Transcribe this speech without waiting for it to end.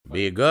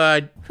Be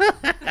good.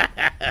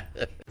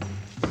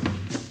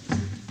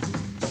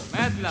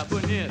 Medla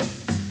bonita.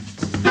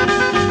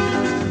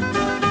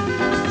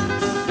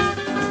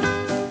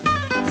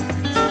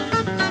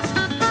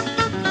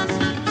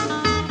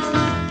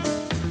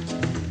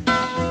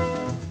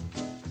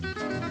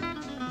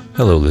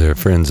 Hello there,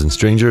 friends and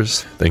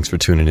strangers. Thanks for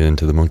tuning in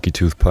to the Monkey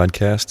Tooth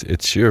Podcast.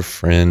 It's your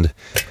friend,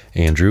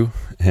 Andrew,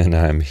 and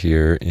I'm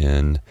here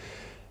in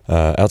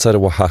outside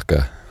of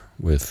Oaxaca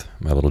with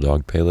my little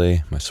dog,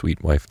 Pele, my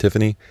sweet wife,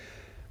 Tiffany.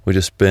 We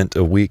just spent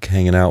a week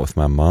hanging out with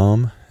my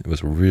mom. It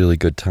was a really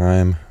good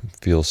time. I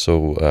feel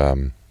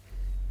so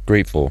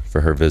grateful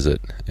for her visit,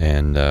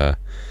 and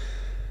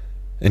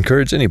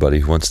encourage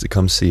anybody who wants to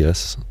come see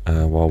us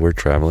while we're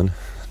traveling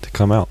to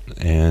come out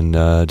and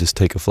just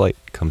take a flight,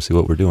 come see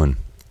what we're doing.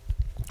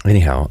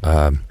 Anyhow,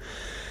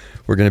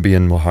 we're going to be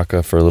in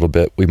Oaxaca for a little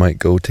bit. We might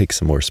go take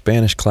some more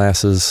Spanish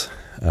classes,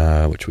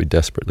 which we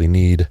desperately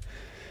need,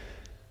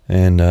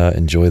 and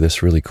enjoy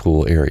this really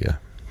cool area.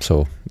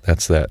 So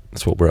that's that.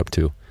 That's what we're up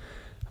to. I'm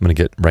going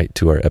to get right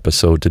to our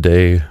episode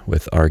today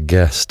with our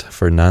guest,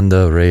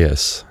 Fernanda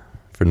Reyes.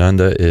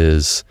 Fernanda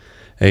is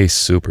a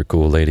super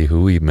cool lady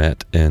who we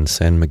met in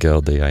San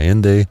Miguel de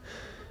Allende.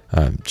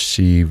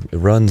 She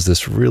runs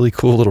this really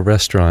cool little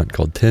restaurant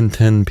called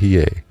 1010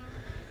 PA.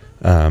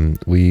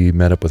 We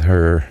met up with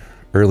her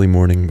early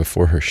morning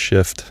before her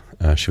shift.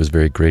 She was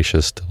very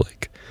gracious to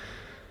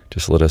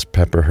just let us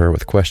pepper her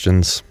with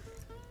questions.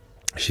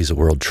 She's a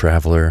world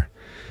traveler.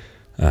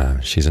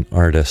 She's an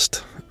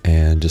artist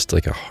and just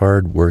like a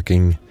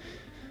hard-working,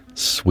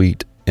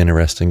 sweet,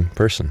 interesting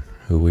person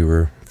who we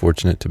were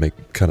fortunate to make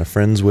kind of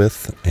friends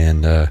with.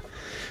 And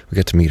we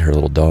got to meet her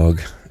little dog,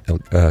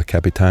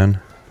 Capitan,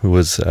 who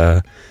was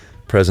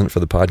present for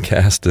the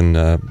podcast and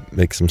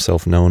makes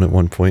himself known at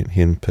one point.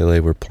 He and Pele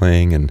were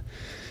playing, and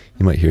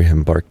you might hear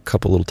him bark a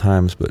couple little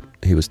times, but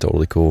he was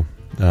totally cool.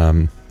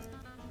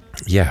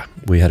 We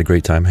had a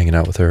great time hanging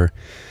out with her,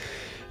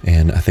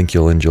 and I think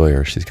you'll enjoy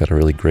her. She's got a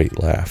really great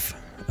laugh.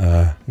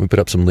 We put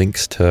up some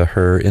links to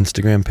her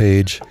Instagram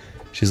page.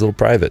 She's a little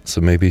private,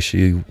 so maybe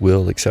she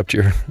will accept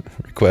your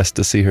request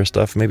to see her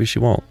stuff. Maybe she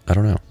won't. I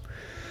don't know.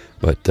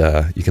 But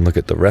you can look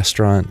at the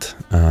restaurant.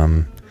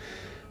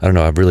 I don't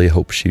know, I really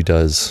hope she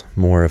does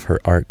more of her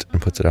art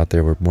and puts it out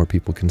there where more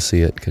people can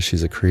see it, because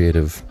she's a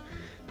creative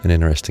and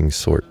interesting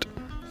sort.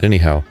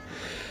 Anyhow,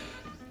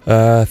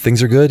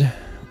 things are good.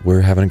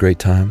 We're having a great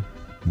time.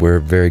 We're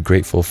very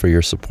grateful for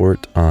your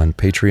support on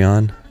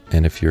Patreon.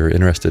 And if you're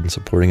interested in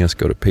supporting us,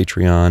 go to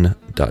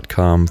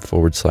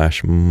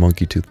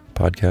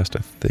patreon.com/monkeytoothpodcast,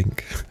 I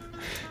think.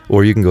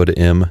 Or you can go to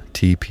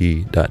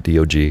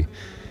mtp.dog.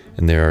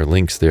 And there are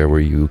links there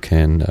where you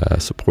can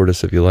support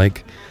us if you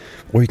like.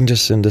 Or you can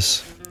just send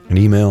us an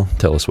email,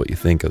 tell us what you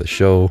think of the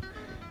show.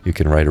 You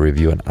can write a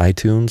review on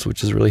iTunes,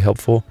 which is really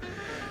helpful.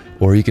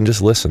 Or you can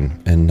just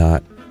listen and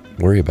not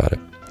worry about it.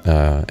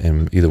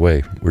 And either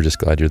way, we're just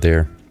glad you're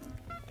there.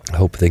 I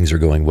hope things are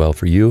going well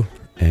for you.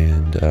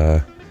 And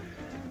I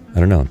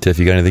don't know. Tiff,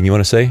 you got anything you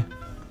want to say?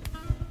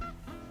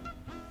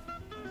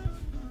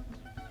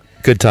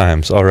 Good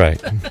times. All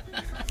right.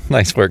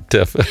 Nice work,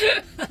 Tiff.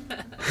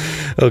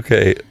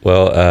 Okay.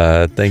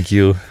 Well, thank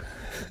you.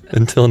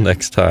 Until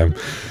next time.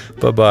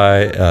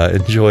 Bye-bye.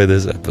 Enjoy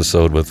this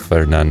episode with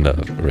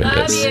Fernanda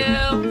Reyes.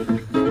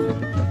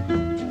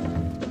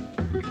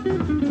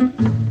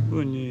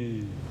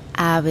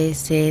 A, B,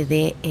 C,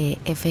 D, E,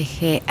 F, G,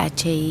 H, I,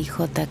 J, K,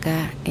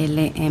 L,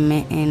 M,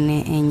 N,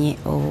 Ñ,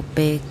 O,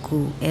 P,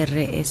 Q, R,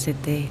 S,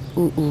 T,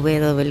 U, V,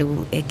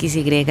 W, X,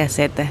 Y,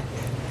 Z.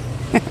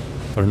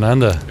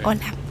 Fernanda. Hola.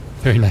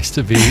 Very nice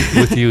to be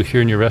with you here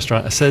in your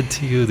restaurant. I said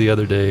to you the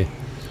other day,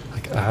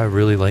 I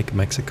really like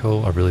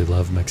Mexico. I really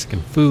love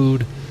Mexican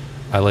food.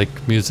 I like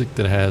music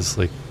that has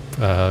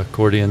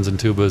accordions and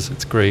tubas.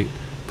 It's great.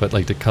 But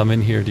to come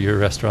in here to your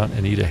restaurant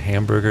and eat a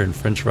hamburger and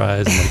french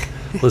fries and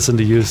listen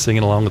to you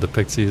singing along with the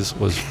Pixies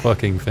was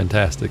fucking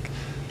fantastic.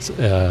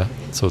 So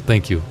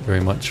thank you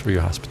very much for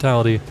your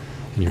hospitality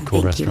and your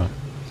cool restaurant.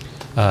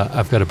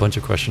 I've got a bunch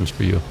of questions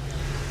for you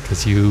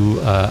because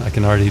I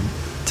can already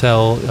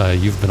tell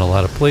you've been a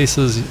lot of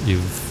places.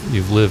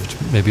 You've lived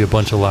maybe a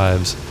bunch of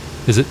lives.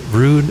 Is it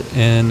rude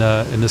in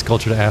this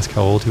culture to ask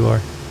how old you are?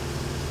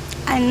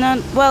 I'm not,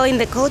 well, in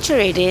the culture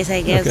it is,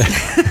 I guess.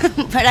 Okay.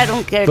 But I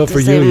don't care but to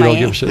for say you, my you don't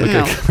give a shit.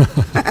 Okay.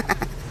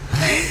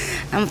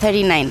 No. I'm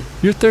 39.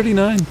 You're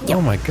 39? Yep.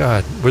 Oh my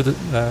God. You're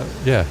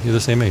the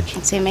same age.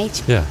 Same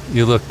age? Yeah.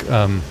 You look,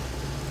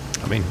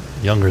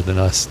 younger than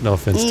us. No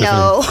offense,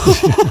 no.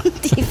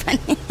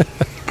 Tiffany.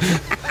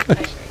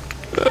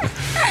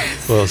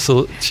 Well,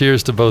 so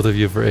cheers to both of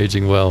you for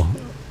aging well.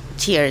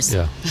 Cheers.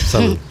 Yeah.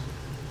 Salud.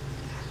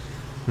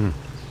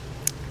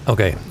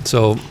 Okay,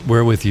 so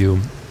we're with you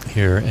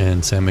here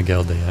in San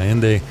Miguel de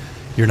Allende.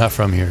 You're not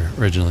from here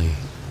originally.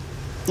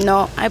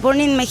 No, I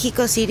born in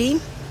Mexico City,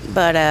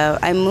 but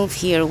I moved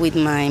here with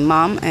my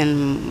mom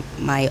and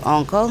my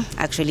uncle.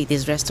 Actually,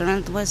 this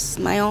restaurant was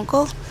my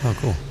uncle. Oh,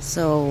 cool.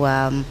 So,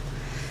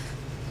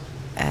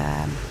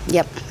 I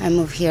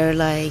moved here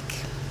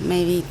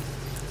maybe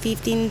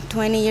 15,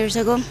 20 years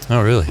ago.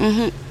 Oh, really?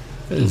 Mm-hmm.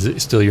 Is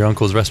it still your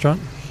uncle's restaurant?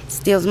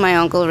 Still my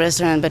uncle's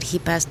restaurant, but he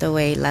passed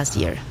away last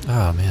year.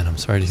 Oh, man, I'm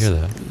sorry to hear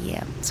that.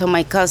 Yeah. So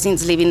my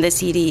cousins live in the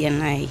city,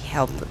 and I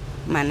help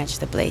manage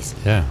the place.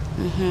 Yeah.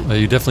 Well,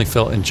 you definitely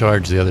felt in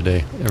charge the other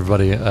day.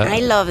 Everybody. I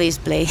love this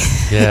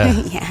place. Yeah.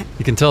 Yeah.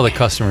 You can tell the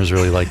customers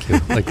really like you.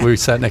 Like we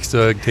sat next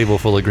to a table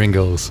full of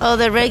gringos. Oh,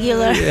 the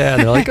regular. Yeah,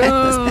 and they're like,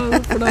 oh,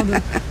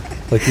 Fernanda.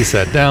 Like you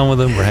sat down with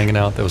them, we're hanging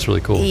out. That was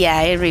really cool. Yeah,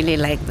 I really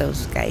like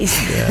those guys.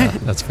 Yeah,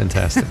 that's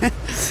fantastic.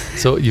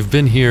 So you've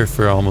been here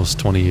for almost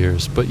 20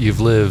 years, but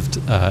you've lived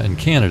in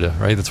Canada,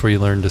 right? That's where you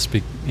learned to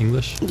speak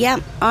English?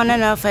 Yeah, on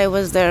and off. I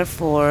was there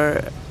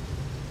for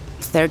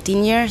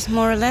 13 years,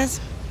 more or less.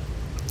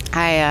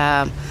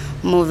 I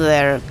moved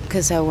there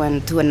because I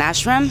went to an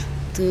ashram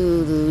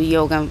to do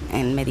yoga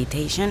and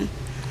meditation.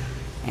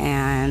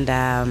 And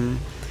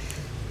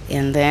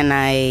then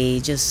I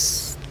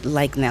just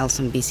like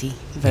Nelson BC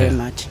very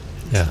much.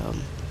 Yeah.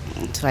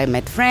 So I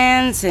met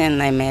friends,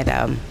 and I met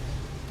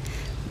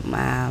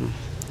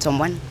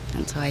someone,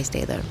 and so I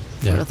stayed there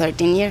for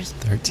 13 years.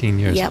 13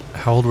 years. Yep.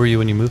 How old were you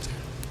when you moved there?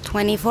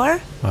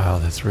 24. Wow,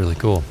 that's really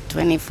cool.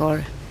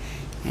 24.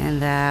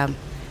 And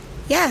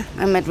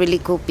I met really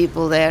cool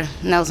people there.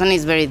 Nelson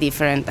is very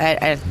different.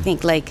 I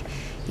think like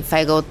if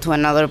I go to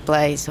another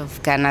place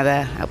of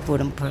Canada, I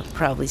wouldn't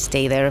probably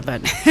stay there,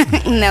 but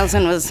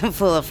Nelson was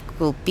full of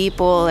cool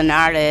people and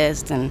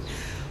artists and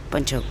a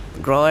bunch of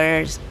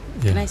growers.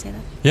 Yeah. Can I say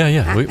that?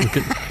 Yeah. We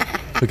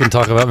can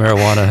talk about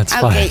marijuana. It's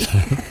Okay.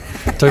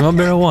 fine. Talking about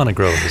marijuana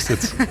growers.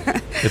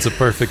 It's a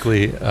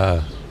perfectly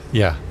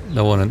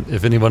No one.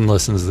 If anyone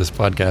listens to this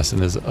podcast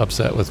and is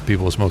upset with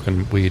people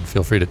smoking weed,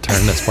 feel free to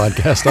turn this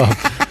podcast off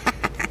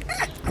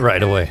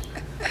right away.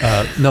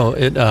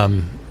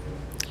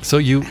 So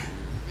you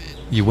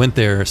went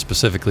there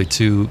specifically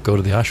to go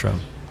to the ashram.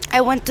 I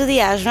went to the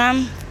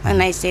ashram,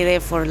 and I stayed there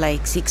for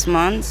like 6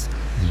 months,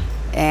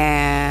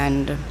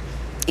 and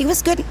it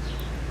was good.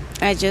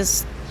 It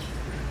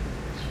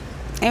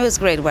was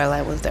great while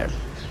I was there.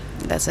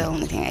 That's the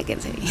only thing I can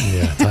say.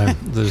 Yeah,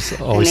 there's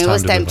always and it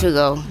was time to to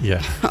go.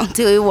 Yeah.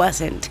 Until it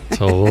wasn't.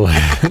 So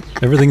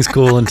everything's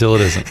cool until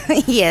it isn't.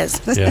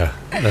 Yes. Yeah,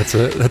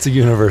 that's a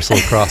universal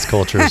across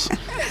cultures.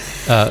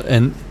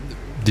 And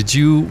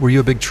were you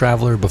a big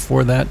traveler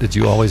before that? Did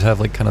you always have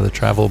like kind of the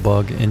travel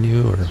bug in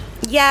you, or?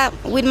 Yeah,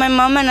 with my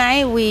mom and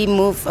I, we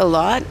moved a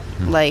lot.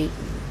 Like,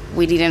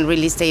 we didn't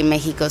really stay in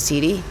Mexico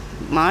City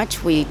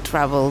much. We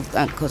traveled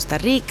Costa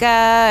Rica,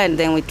 and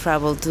then we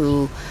traveled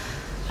to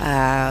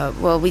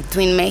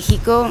between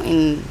Mexico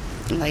in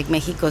like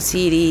Mexico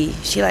City.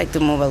 She liked to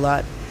move a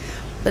lot.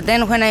 But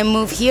then when I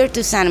moved here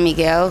to San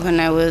Miguel, when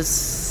I was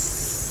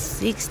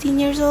 16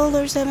 years old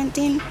or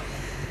 17,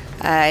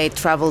 I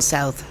traveled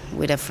south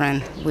with a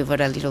friend. We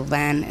bought a little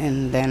van,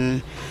 and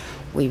then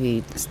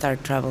we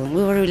started traveling.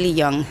 We were really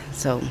young,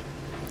 so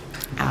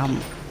a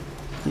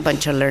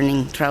bunch of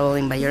learning,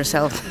 traveling by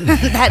yourself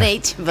that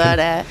age. But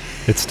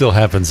it still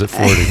happens at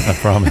 40, I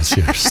promise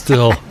you.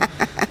 Still,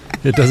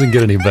 it doesn't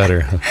get any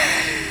better.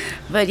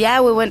 But yeah,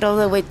 we went all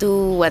the way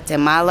to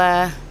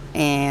Guatemala,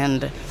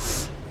 and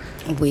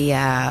we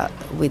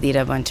did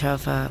a bunch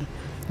of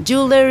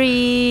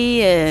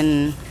jewelry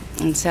and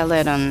sell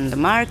it on the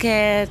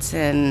markets,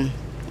 and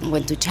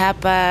went to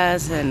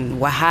Chiapas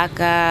and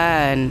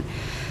Oaxaca,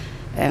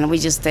 and we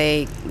just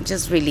stayed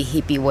just really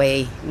hippie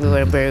way. We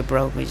were very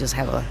broke. We just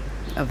have a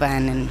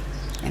van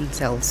and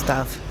sell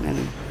stuff,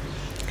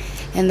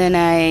 and then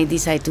I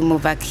decided to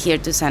move back here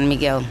to San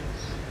Miguel,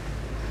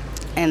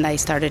 and I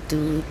started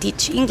to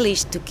teach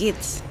English to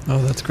kids. Oh,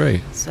 that's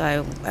great.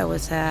 So I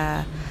was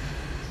a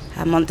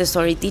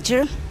Montessori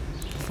teacher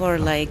for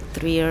like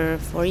 3 or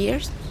 4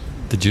 years.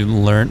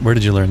 Where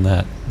did you learn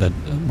that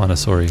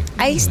Montessori?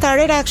 I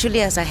started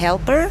actually as a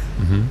helper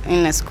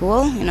in a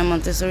school, in a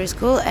Montessori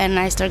school, and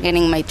I started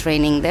getting my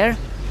training there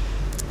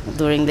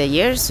during the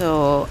year.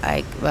 So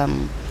I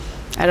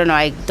don't know,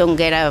 I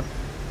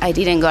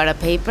didn't got a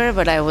paper,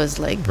 but I was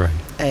like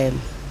a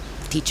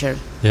teacher.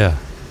 Yeah.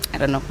 I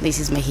don't know, this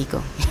is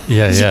Mexico.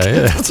 Yeah.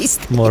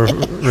 More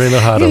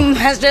relajado.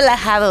 Más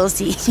relajado,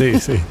 sí.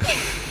 Sí.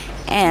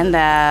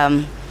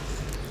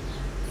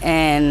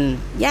 And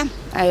yeah,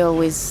 I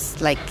always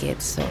liked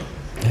kids, so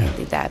I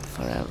did that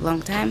for a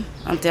long time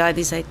until I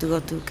decided to go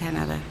to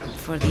Canada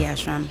for the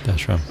ashram.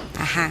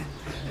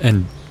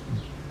 And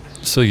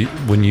so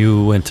when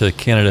you went to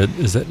Canada,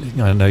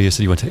 I know you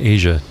said you went to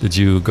Asia. Did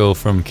you go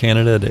from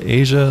Canada to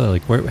Asia?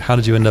 Like, how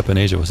did you end up in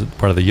Asia? Was it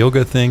part of the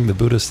yoga thing, the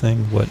Buddhist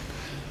thing? What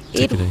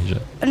took you to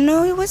Asia?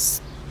 No, it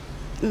was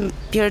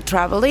pure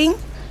traveling,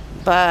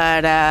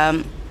 but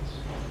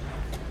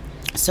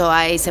so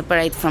I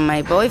separated from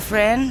my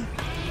boyfriend,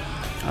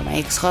 or my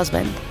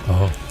ex-husband.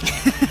 Oh.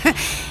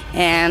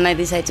 And I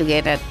decided to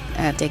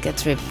take a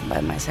trip by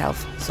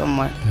myself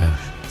somewhere. Yeah.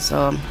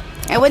 So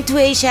I went to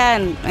Asia,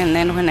 and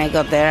then when I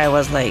got there, I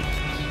was like,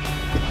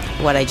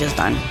 what I just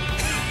done.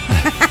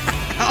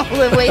 All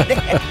the way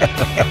there.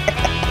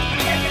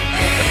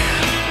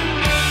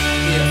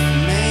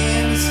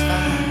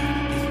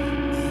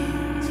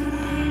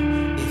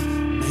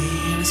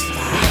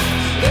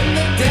 Then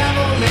the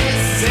devil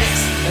is 6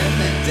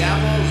 and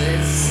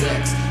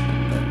six.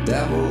 The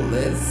devil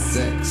is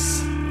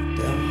six.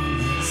 Devil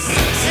is six.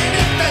 And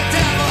if the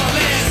devil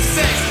is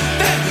six,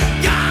 then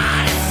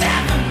God is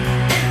seven.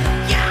 And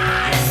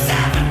God is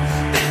seven.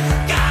 Then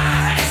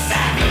God is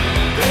seven.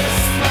 This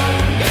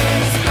monk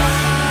is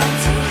gone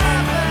to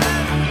heaven.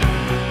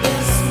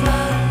 This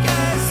monk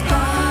is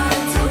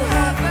gone to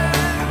heaven.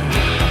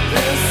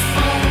 This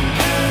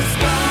monk is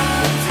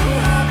gone to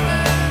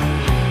heaven.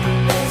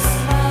 This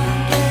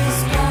monk is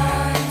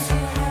gone to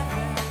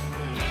heaven.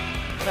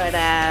 But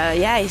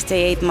yeah, I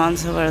stay 8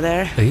 months over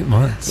there. 8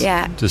 months.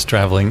 Yeah. Just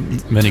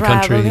traveling many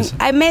countries.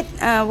 I met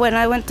when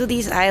I went to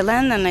this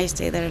island, and I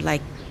stayed there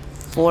like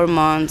 4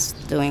 months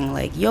doing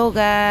like yoga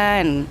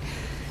and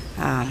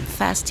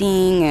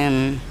fasting,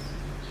 and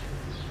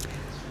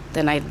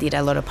then I did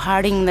a lot of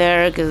partying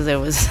there because there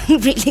was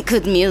really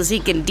good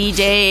music and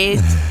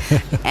DJs.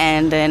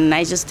 And then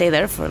I just stayed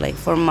there for like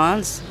 4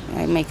 months.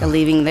 I make a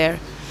living there.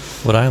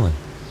 What island?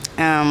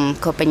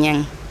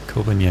 Copenhagen.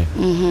 Copenhagen.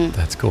 Mm-hmm.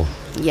 That's cool.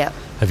 Yep.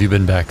 Have you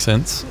been back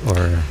since,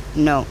 or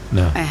No.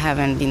 no? I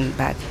haven't been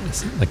back.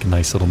 It's like a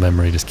nice little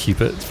memory. Just keep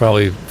it. It's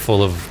probably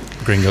full of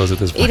gringos at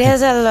this point. It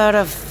has a lot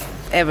of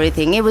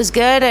everything. It was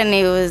good and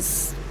it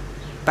was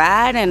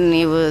bad and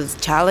it was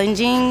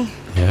challenging.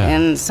 Yeah.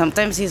 And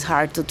sometimes it's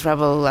hard to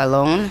travel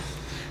alone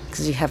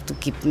because you have to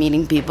keep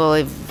meeting people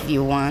if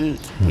you want.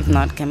 If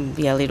not, it can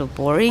be a little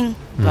boring.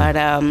 But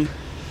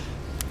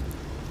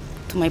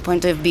to my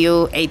point of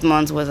view, 8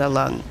 months was a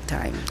long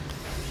time.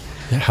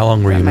 Yeah, how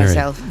long were For you married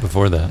myself.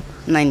 before that?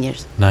 9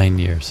 years. 9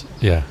 years.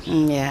 Yeah.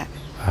 Yeah.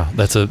 Wow.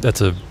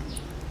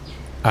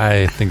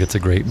 I think it's a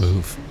great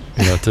move.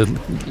 You know, to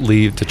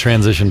leave, to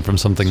transition from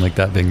something like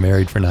that, being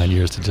married for 9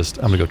 years, to just,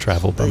 I'm going to go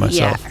travel by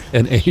myself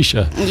in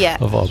Asia,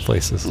 of all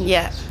places.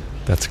 Yeah.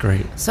 That's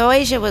great. So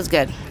Asia was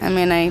good. I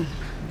mean,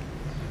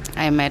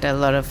 I met a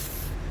lot of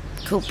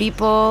cool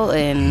people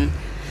and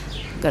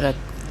got a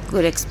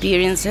good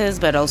experiences,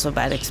 but also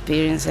bad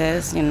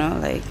experiences, you know,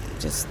 like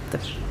just the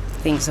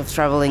things of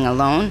traveling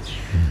alone.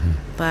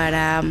 But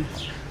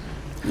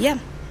yeah,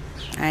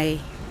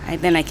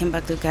 then I came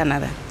back to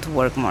Canada to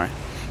work more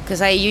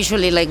because I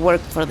usually like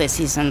work for the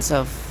seasons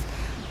of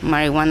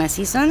marijuana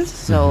seasons,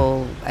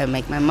 so I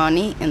make my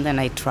money and then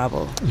I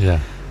travel. Yeah.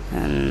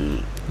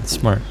 And That's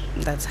smart.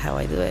 That's how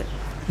I do it.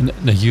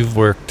 Now, you've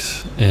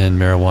worked in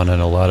marijuana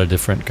in a lot of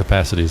different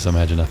capacities, I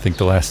imagine. I think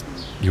the last,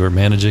 you were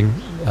managing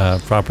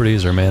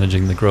properties or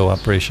managing the grow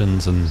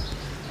operations and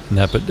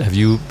that, but have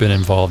you been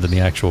involved in the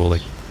actual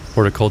like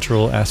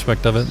horticultural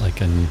aspect of it? Like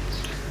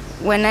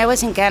When I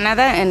was in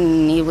Canada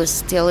and it was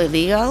still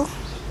illegal,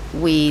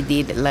 we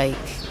did like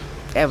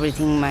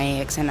everything, my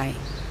ex and I.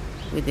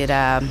 We did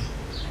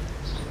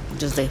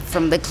just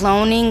from the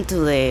cloning to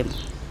the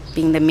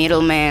being the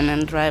middleman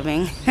and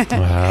driving.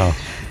 Wow.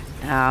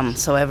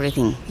 So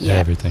everything. Yeah,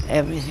 everything.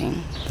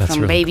 Everything. That's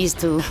from really babies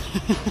to,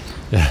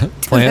 to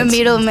the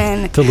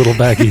middleman. To little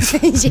baggies.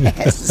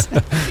 Yes.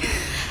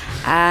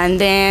 And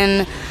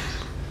then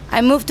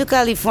I moved to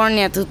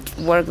California to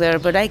work there,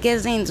 but I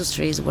guess the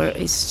industry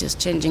is just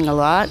changing a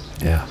lot.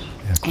 Yeah.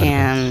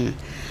 And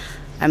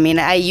I mean,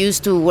 I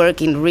used to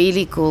work in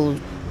really cool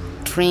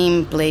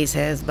trim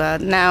places,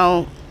 but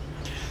now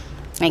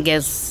I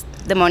guess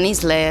the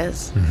money's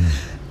less.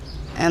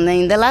 And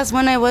then the last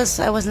one I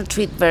wasn't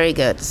treated very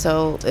good,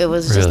 so it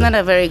was just not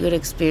a very good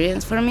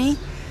experience for me.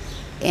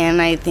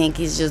 And I think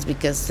it's just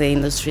because the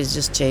industry is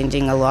just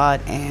changing a lot,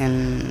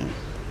 and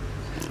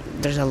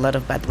there's a lot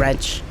of bad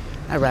ranch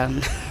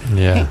around.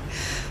 Yeah.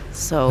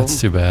 So that's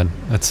too bad.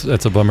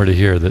 That's a bummer to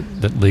hear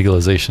that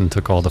legalization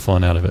took all the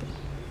fun out of it.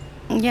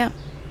 Yeah,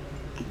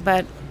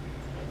 but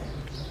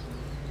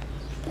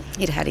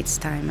it had its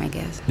time, I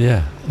guess.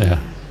 Yeah.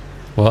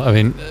 Well, I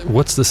mean,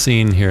 what's the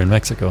scene here in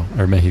Mexico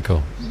or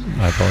Mexico?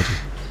 My apologies.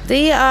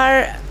 They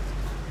are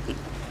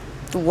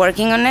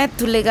working on it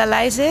to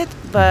legalize it,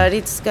 but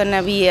it's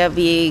gonna be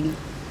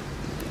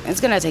it's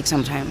gonna take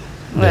some time.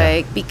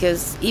 Like,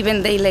 because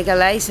even they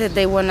legalize it,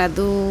 they wanna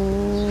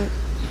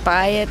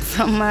buy it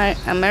from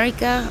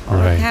America or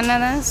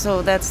Canada,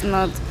 so that's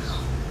not,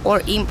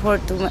 or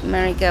import to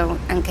America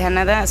and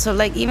Canada. So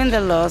like even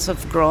the laws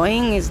of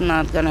growing is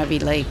not gonna be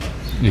like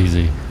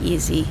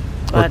easy.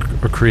 But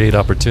or create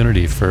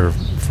opportunity for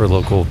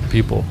local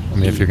people. I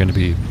mean, if you're going to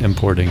be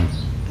importing,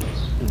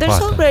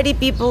 there's already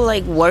people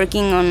like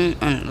working on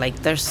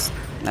like there's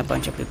a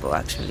bunch of people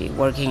actually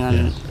working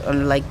on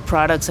like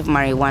products of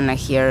marijuana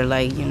here,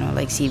 like, you know,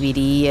 like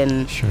CBD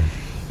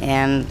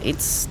and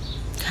it's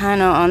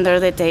kind of under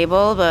the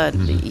table, but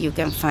you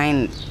can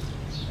find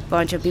a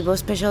bunch of people,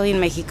 especially in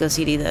Mexico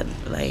City, that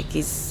like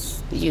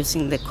is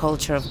using the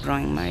culture of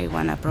growing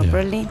marijuana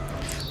properly.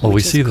 Well,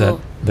 we see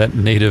cool. that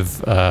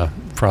native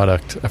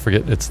product. I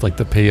forget. It's like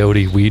the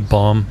peyote weed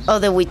balm. Oh,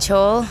 the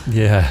huichol.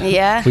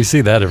 Yeah. We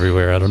see that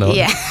everywhere. I don't know.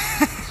 Yeah.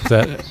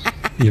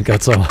 You've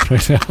got some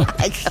right now.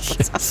 I got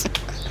some.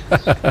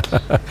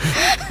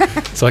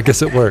 So I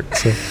guess it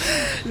works. So,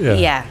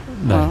 yeah.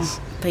 Nice.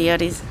 Well,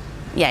 peyotes.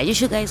 Yeah, you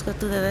should guys go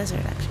to the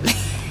desert, actually.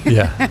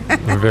 Yeah.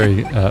 We're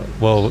very,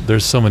 well,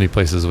 there's so many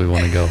places we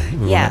want to go.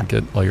 We want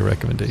to get all your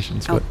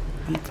recommendations. But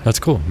That's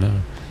cool.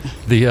 No,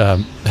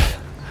 the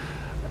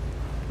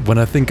when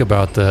I think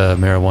about the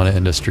marijuana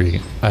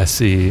industry, I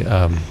see.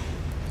 I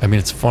mean,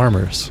 it's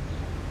farmers.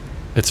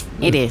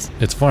 It is.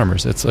 It's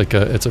farmers. It's like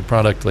it's a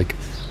product like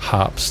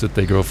hops that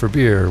they grow for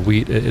beer,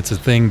 wheat. It's a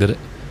thing that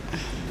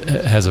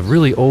has a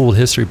really old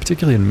history,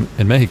 particularly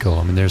in Mexico.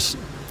 I mean, there's.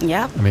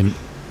 Yeah. I mean,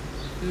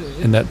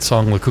 in that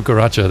song La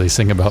Cucaracha, they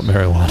sing about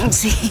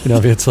marijuana. You know,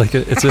 I mean, it's like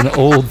it's an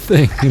old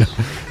thing. You know,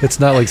 it's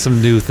not like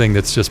some new thing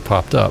that's just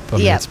popped up. I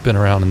mean, it's been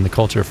around in the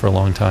culture for a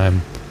long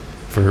time,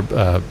 for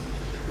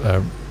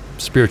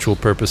spiritual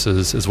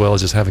purposes as well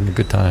as just having a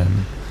good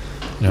time.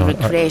 You know,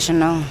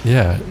 recreational.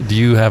 Do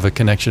you have a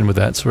connection with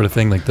that sort of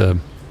thing, like the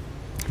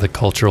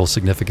cultural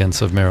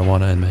significance of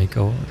marijuana in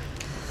Mexico?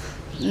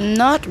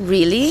 Not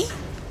really.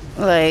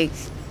 Like,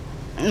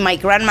 my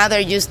grandmother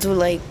used to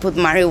like put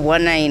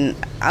marijuana in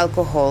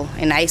alcohol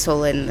and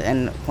isol,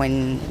 and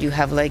when you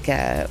have like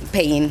a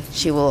pain,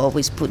 she will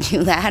always put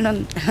you that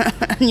on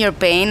your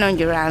pain, on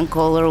your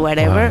ankle or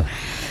whatever. Wow.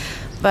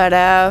 But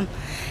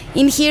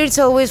in here, it's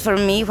always for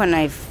me when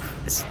I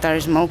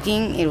started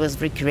smoking, it was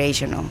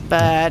recreational.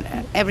 But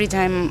every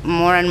time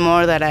more and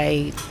more that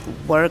I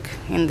work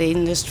in the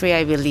industry,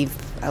 I believe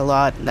a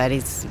lot that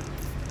it's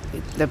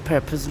the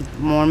purpose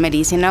more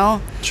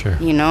medicinal. Sure.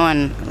 You know,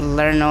 and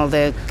learn all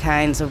the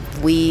kinds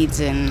of weeds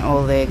and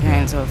all the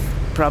kinds of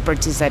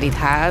properties that it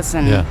has.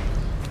 And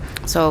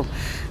so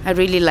I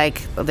really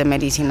like the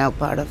medicinal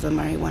part of the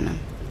marijuana.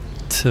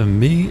 To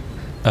me,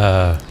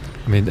 I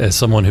mean, as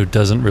someone who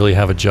doesn't really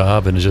have a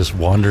job and is just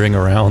wandering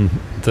around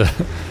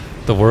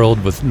the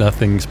world with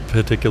nothing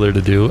particular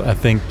to do, I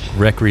think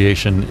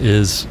recreation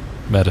is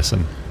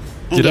medicine.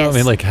 You know what I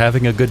mean? Like,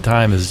 having a good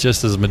time is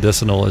just as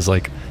medicinal as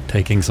like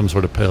taking some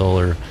sort of pill,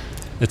 or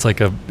it's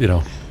like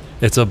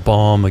it's a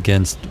balm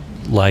against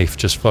life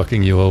just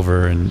fucking you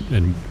over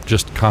and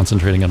just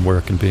concentrating on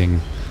work and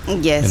being,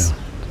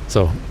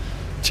 so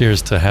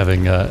cheers to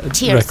having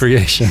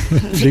recreation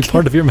be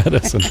part of your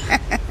medicine.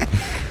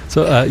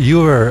 So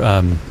you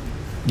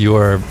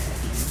are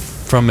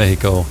from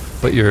Mexico,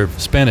 but you're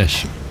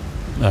Spanish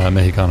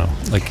Mexicano,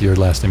 like your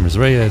last name is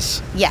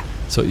Reyes. Yeah.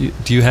 So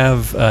do you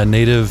have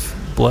native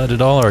blood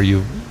at all, or are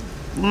you?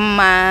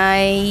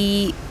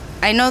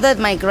 I know that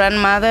my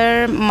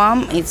grandmother,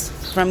 mom, is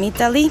from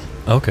Italy.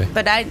 Okay.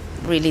 But I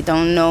really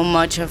don't know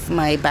much of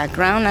my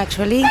background,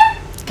 actually,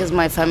 because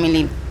my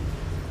family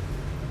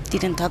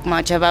didn't talk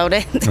much about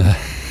it.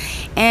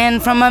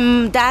 And from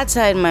my dad's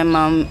side,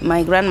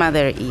 my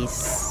grandmother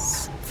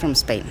is from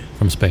Spain.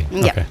 From Spain.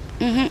 Okay.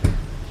 Mm-hmm.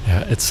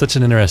 Yeah, it's such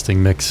an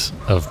interesting mix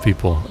of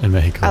people in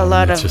Mexico. A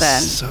lot of just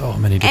them. So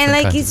many different And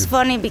like kinds it's of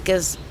funny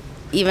because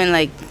even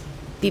like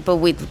people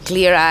with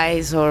clear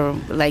eyes or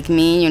like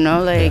me, you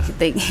know, like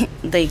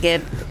they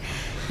get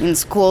in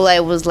school. I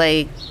was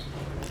like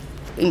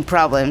in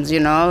problems, you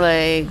know,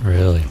 like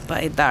really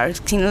by dark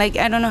skin. Like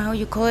I don't know how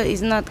you call it.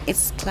 It's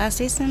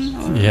classism.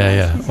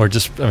 Or or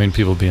just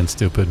people being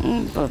stupid.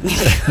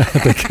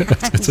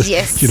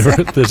 Yes. You know,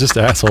 they're just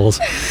assholes.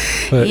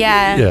 But,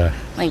 yeah.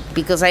 Like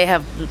because I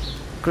have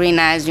green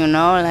eyes, you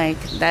know, like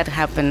that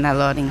happened a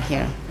lot in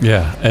here.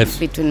 Yeah.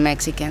 Between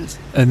Mexicans.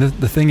 And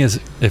the thing is,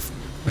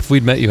 if we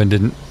met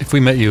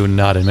you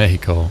not in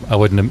Mexico, I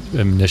wouldn't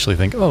initially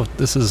think, oh,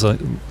 this is a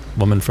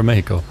woman from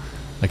Mexico.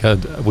 Like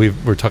we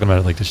were talking about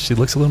it, like she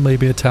looks a little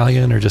maybe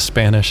Italian or just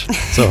Spanish.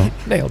 So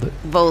nailed it.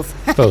 Both.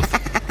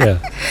 Yeah.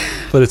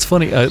 But it's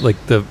funny,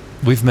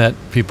 we've met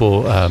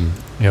people,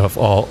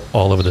 all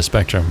over the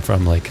spectrum,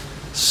 from like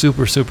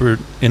super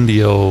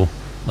Indio,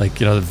 like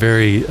the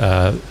very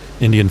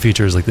Indian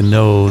features, like the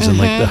nose and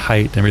like the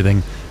height and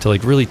everything, to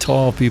like really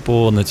tall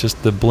people, and it's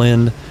just the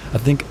blend. I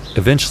think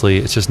eventually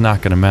it's just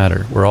not going to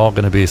matter. We're all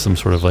going to be some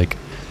sort of like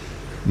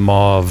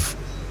mauve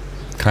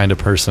kind of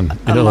person.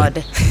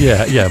 Mud.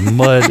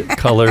 Mud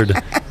colored,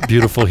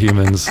 beautiful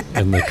humans,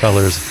 and the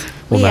colors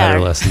will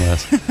matter less and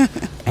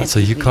less. So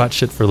you caught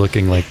shit for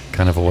looking like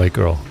kind of a white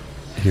girl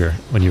here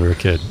when you were a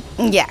kid.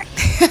 Yeah.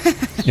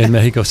 In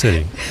Mexico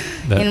City.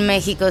 In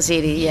Mexico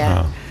City,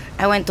 yeah. Oh.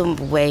 I went to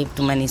way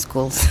too many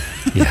schools.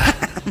 Yeah.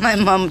 My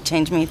mom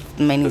changed me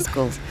to many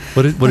schools.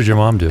 What did your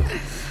mom do?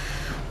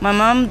 My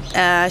mom,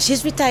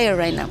 she's retired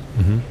right now.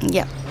 Mm-hmm.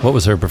 Yeah. What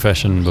was her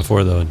profession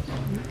before, though?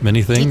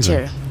 Many things?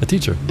 Teacher. A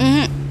teacher?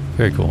 Mm-hmm.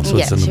 Very cool. So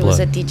it's in the blood. She was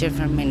a teacher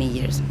for many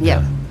years.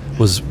 Yeah.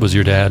 Was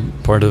your dad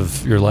part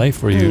of your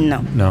life? Were you?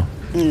 No.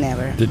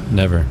 Never.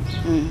 Never?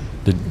 Mm.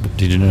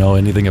 Did you know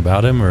anything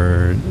about him,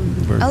 or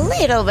a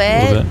little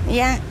bit?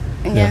 Yeah.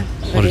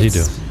 What did he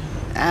do?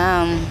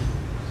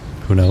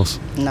 Who knows?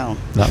 No.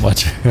 Not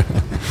much.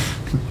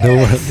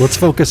 No. Let's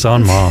focus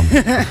on mom.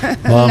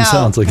 Mom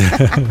sounds like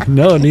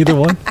no, neither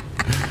one.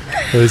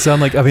 They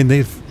sound like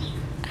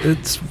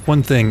it's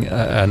one thing.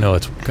 I know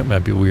it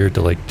might be weird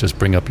to like just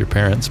bring up your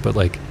parents, but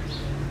like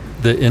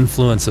the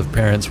influence of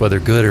parents, whether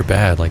good or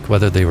bad, like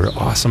whether they were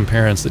awesome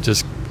parents that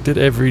just did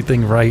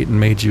everything right and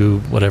made you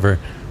whatever,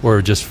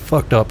 or just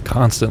fucked up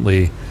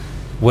constantly,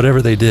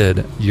 whatever they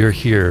did, you're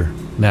here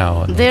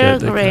now. And they're a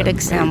great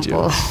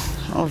example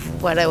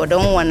of what I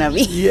don't want to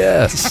be.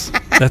 Yes,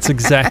 that's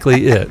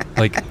exactly it.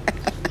 Like,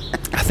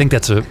 I think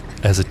as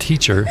a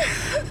teacher,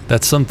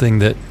 that's something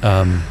that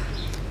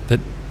that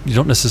you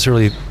don't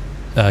necessarily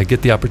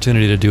get the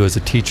opportunity to do as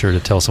a teacher, to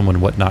tell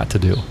someone what not to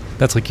do.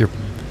 That's like your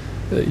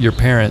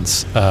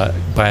parents,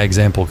 by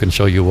example, can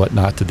show you what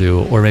not to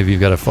do, or maybe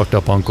you've got a fucked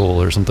up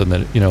uncle or something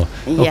that,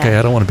 okay,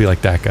 I don't want to be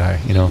like that guy,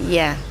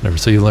 Yeah. Whatever.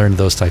 So you learn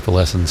those type of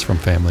lessons from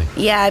family.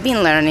 Yeah, I've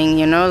been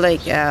learning,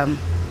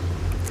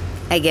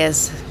 I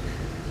guess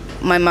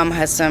my mom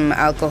has some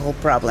alcohol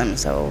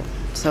problems,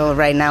 so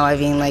right now I've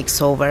been like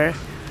sober.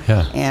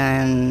 Yeah.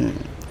 And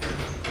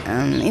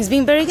it's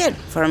been very good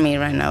for me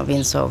right now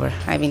being sober.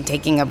 I've been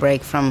taking a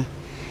break from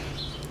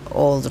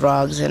all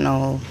drugs and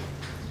all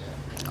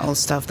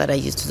stuff that I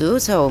used to do.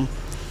 So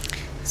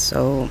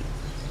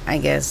I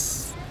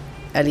guess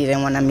I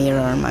didn't want to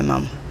mirror my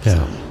mom. Yeah.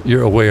 So.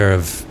 You're aware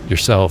of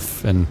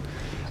yourself, and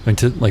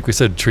like we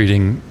said,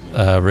 treating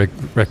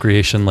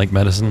recreation like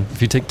medicine.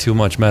 If you take too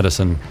much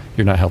medicine,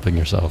 you're not helping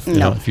yourself.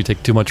 No. If you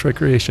take too much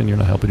recreation, you're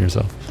not helping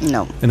yourself.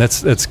 No. And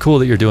that's cool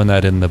that you're doing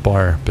that in the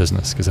bar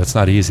business, because that's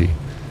not easy.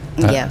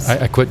 Yes.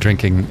 I quit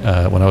drinking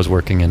when I was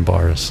working in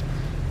bars,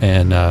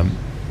 and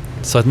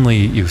suddenly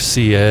you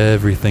see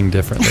everything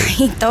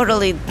differently. It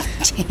totally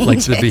changes.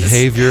 Like the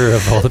behavior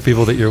of all the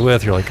people that you're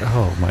with, you're like,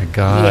 oh my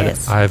God,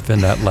 Yes. I've been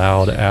that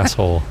loud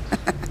asshole.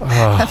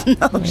 Oh,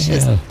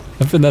 Obnoxious. man.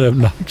 I've been that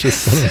obnoxious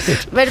son of a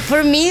bitch. But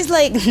for me, it's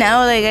like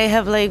now, like I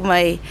have like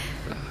my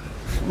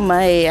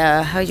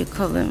how you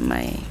call them,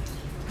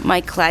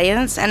 my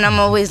clients, and I'm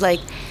always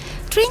like,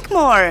 drink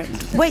more.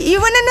 Wait, you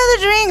want another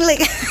drink?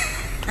 Like,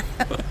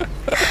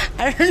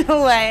 I don't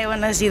know why I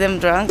want to see them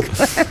drunk.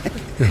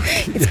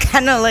 It's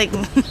kind of like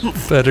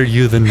Better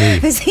you than me.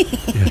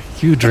 Yeah,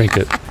 you drink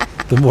it.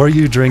 The more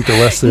you drink, the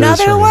less there is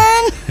another for me.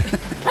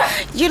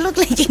 one. You look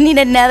like you need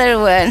another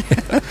one.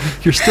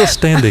 You're still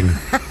standing.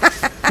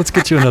 Let's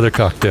get you another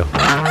cocktail.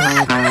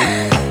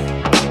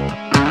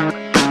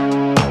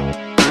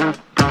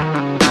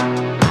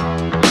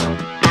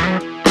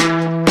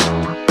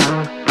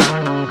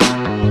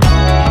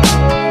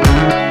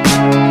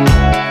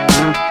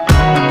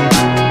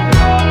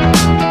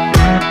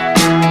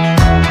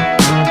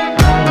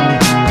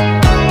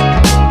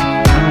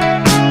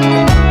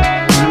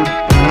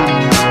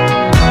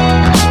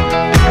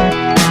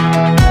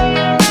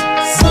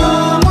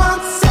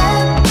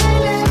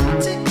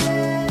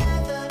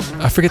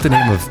 I forget the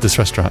name of this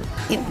restaurant.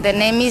 The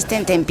name is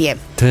Tentempié.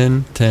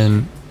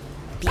 10.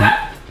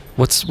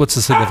 What's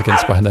the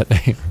significance behind that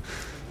name?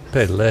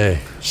 Pele.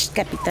 Shh,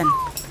 Capitan.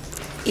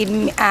 It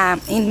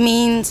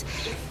means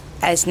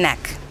a snack.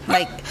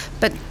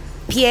 But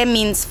pie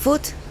means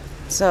foot,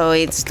 so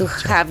it's to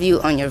have you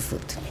on your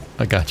foot.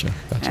 I gotcha.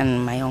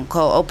 And my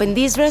uncle opened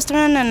this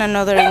restaurant and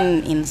another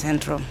in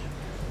Central.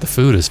 The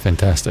food is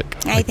fantastic.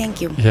 Thank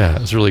you. Yeah,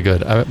 it's really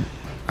good.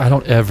 I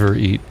don't ever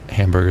eat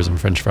hamburgers and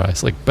French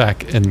fries. Like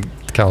back in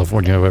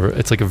California, or whatever,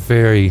 it's like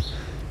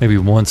maybe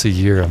once a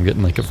year I'm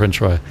getting like a French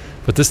fry.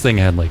 But this thing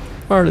had like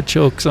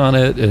artichokes on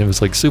it, and it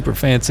was like super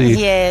fancy.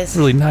 Yes.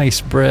 Really nice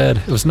bread.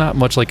 It was not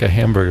much like a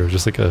hamburger,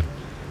 just like a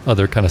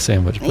other kind of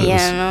sandwich. But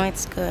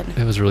It's good.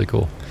 it was really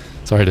cool.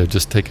 Sorry to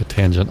just take a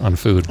tangent on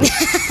food. But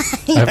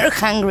You're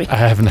hungry. I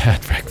haven't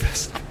had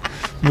breakfast.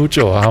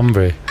 Mucho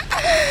hambre.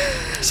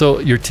 So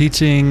you're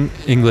teaching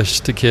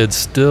English to kids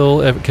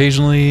still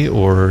occasionally,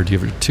 or do you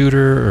have a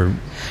tutor? Or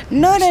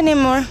Not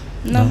anymore.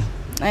 No.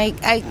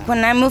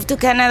 When I moved to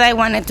Canada, I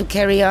wanted to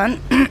carry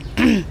on,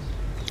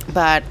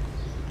 but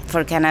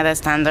for Canada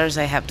standards,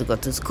 I have to go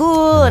to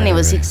school, and it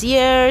was 6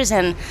 years,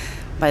 and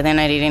by then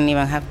I didn't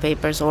even have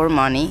papers or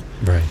money.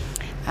 Right.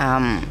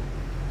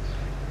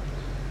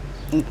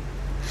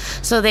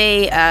 So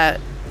they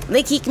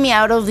kicked me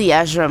out of the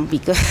ashram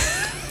because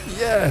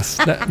Yes.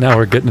 Now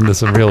we're getting into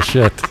some real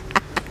shit.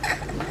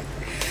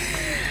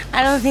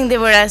 I don't think they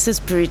were as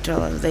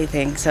spiritual as they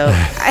think. So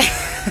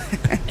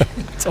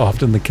It's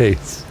often the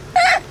case.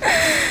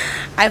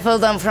 I fell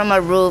down from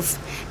a roof,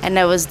 and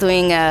I was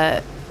doing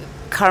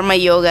karma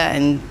yoga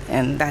and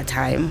that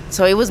time.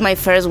 So it was my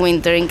first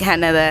winter in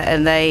Canada,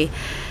 and I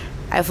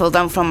fell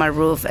down from a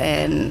roof,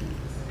 and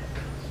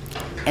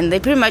they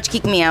pretty much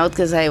kicked me out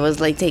because I was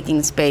like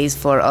taking space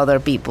for other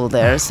people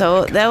there.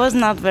 So that was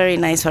not very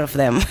nice of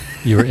them.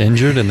 You were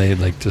injured, and they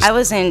like just. I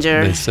was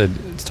injured. They said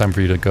it's time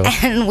for you to go.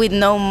 And with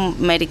no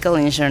medical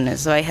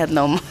insurance, so I had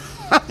no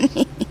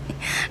money.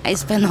 I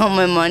spent all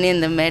my money in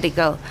the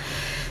medical.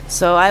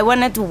 So I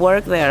wanted to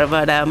work there,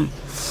 but I'm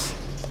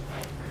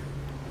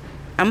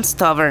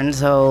stubborn,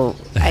 so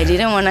I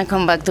didn't want to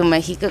come back to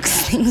Mexico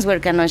because things were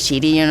kind of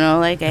shitty,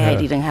 Like I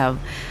didn't have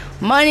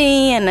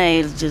money, and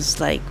I just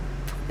like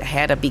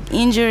had a big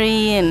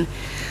injury, and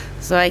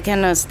so I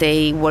kind of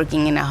stayed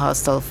working in a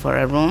hostel for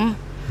a room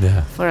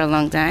for a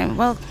long time.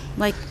 Well,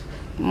 like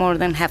more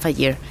than half a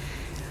year.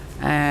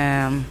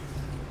 And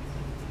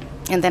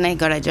then I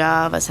got a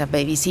job as a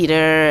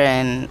babysitter,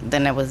 and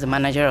then I was the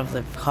manager of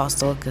the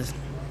hostel because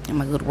I'm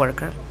a good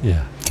worker.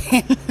 Yeah.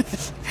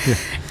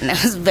 And I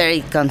was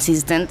very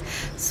consistent,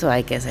 so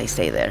I guess I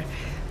stayed there.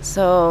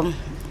 So,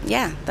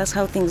 yeah, that's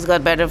how things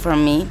got better for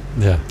me.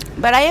 Yeah.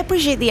 But I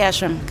appreciate the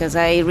ashram because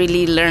I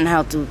really learned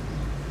how to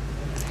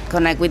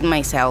connect with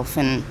myself,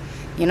 and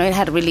it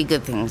had really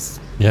good things.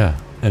 Yeah,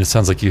 and it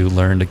sounds like you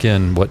learned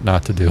again what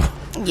not to do.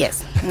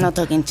 Yes, I'm not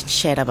talking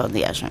shit about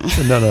the ashram.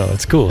 No,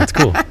 it's cool.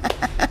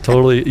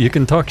 Totally, you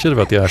can talk shit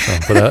about the ashram,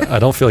 but I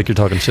don't feel like you're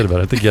talking shit about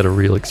it. I think you had a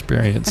real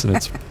experience, and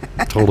it's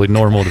totally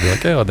normal to be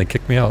like, oh, they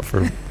kicked me out for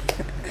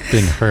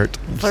being hurt.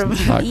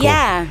 Not cool.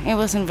 Yeah, it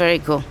wasn't very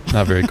cool.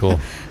 Not very cool.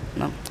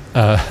 No.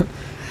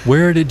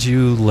 Where did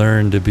you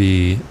learn to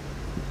be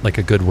like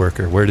a good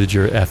worker? Where did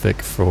your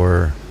ethic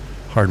for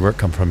hard work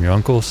come from? Your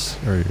uncles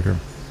or your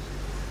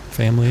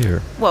family?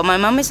 Or Well, my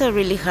mom is a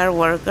really hard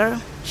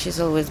worker. She's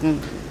always been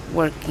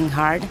working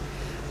hard.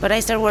 But I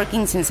started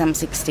working since I'm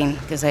 16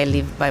 because I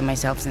live by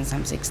myself since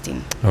I'm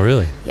 16. Oh,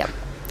 really? Yep.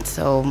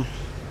 So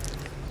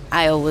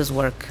I always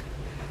work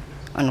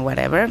on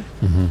whatever.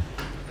 Mm-hmm.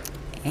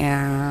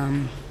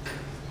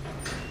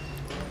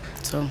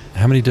 So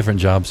how many different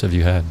jobs have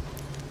you had?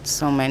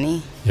 so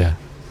many. Yeah.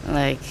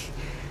 Like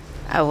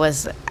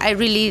I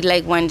really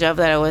like one job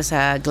that I was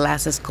a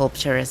glass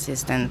sculpture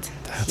assistant.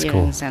 That's here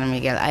cool. in San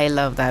Miguel. I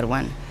love that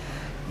one.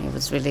 It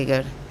was really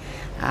good.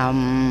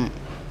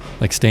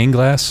 Like stained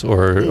glass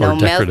or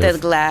decorative?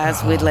 Melted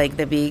glass with like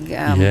the big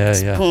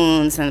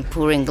spoons and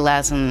pouring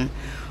glass on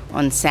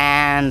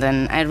sand,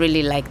 and I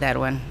really like that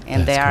one.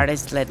 And That's the cool.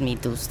 artist let me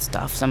do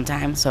stuff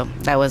sometimes, so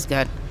that was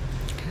good.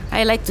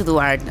 I like to do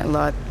art a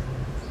lot.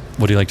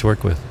 What do you like to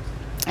work with?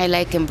 I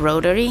like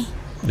embroidery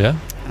Yeah?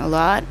 a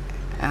lot.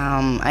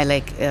 I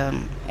like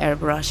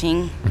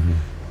airbrushing. Mm-hmm.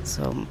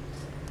 So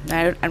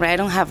I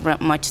don't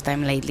have much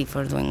time lately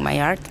for doing my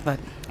art, but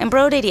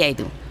embroidery I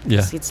do.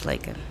 Yeah. It's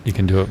like You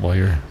can do it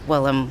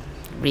while I'm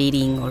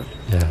reading or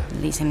Yeah.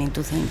 listening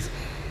to things.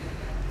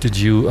 Did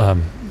you,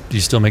 do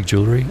you still make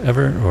jewelry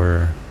ever,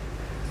 or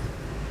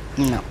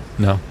No.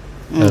 no?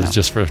 That was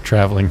just for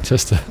traveling,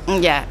 just to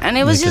Yeah, and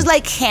it was make just it-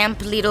 like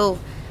hemp little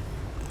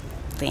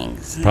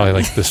things. probably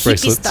like this Hippie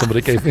bracelet stuff.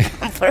 somebody gave me.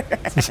 For-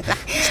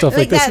 Stuff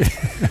like this.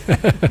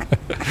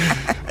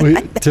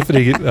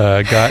 Tiffany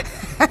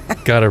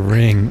got a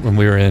ring when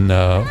we were in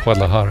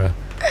Guadalajara,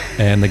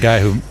 and the guy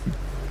who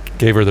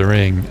gave her the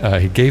ring,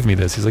 he gave me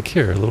this. He's like,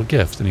 here, a little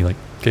gift, and he like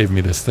gave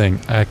me this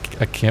thing. I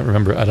can't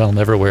remember. I'll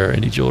never wear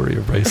any jewelry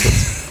or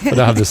bracelets, but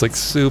I have this like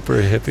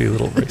super hippie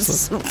little bracelet.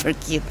 Super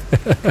cute.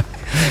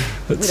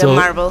 With So- a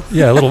marble.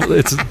 Yeah, a little.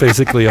 It's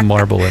basically a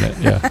marble in it.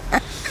 Yeah.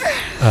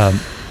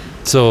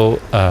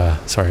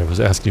 Sorry, I was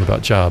asking you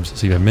about jobs.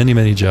 So you have many,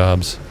 many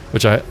jobs,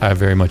 which I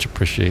very much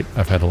appreciate.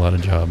 I've had a lot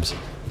of jobs.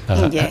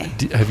 Yeah.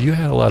 Have you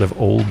had a lot of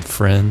old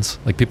friends,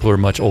 like people who are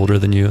much older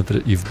than you,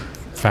 that you've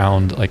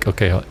found like,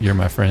 okay, you're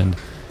my friend?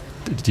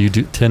 Do you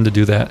tend to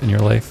do that in your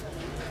life?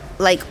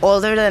 Like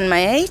older than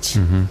my age?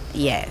 Mm-hmm.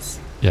 Yes.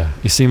 Yeah.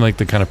 You seem like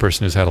the kind of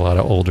person who's had a lot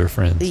of older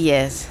friends.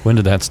 Yes. When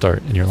did that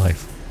start in your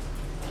life?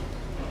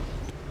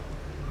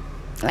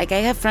 Like I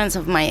have friends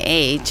of my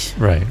age.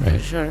 Right. For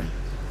sure.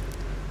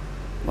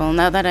 Well,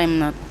 now that I'm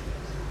not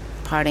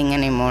partying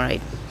anymore, I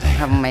don't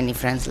have many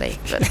friends like.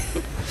 But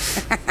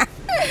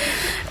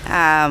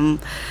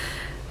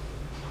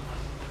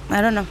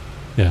I don't know.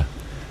 Yeah.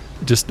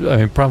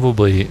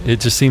 Probably it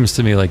just seems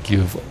to me like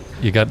you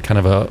got kind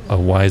of a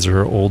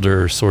wiser,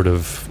 older sort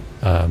of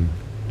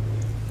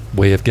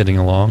way of getting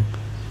along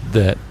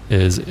that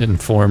is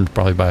informed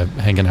probably by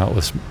hanging out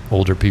with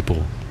older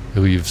people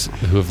who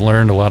have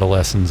learned a lot of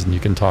lessons, and you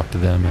can talk to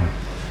them. And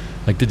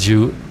like, did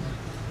you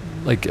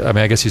I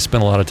guess you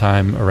spent a lot of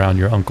time around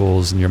your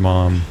uncles and your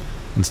mom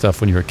and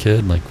stuff when you were a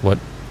kid. Like, what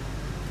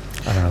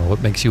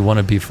makes you want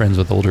to be friends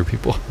with older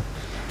people?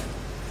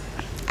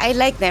 I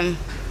like them.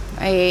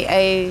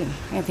 I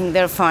think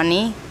they're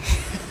funny.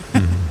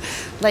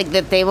 Mm-hmm. Like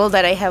the table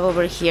that I have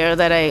over here,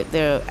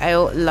 I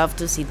love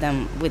to sit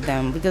them with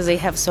them because they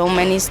have so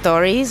many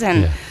stories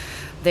and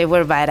they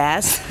were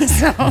badass.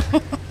 So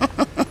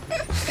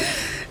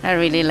I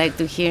really like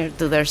to hear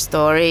to their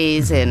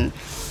stories, and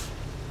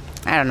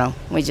I don't know,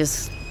 we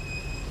just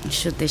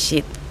shoot the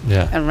shit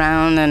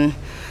around, and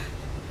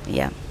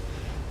I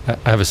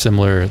have a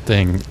similar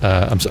thing.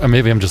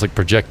 Maybe I'm just like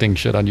projecting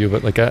shit on you,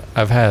 but like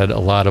I've had a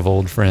lot of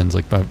old friends.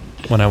 Like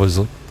when I was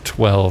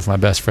 12, my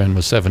best friend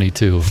was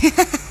 72,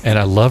 and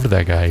I loved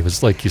that guy. He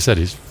was, like you said,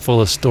 he's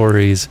full of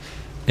stories,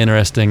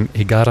 interesting.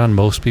 He got on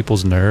most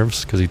people's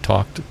nerves because he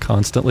talked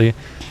constantly.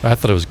 I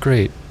thought it was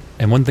great.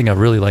 And one thing I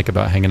really like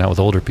about hanging out with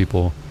older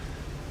people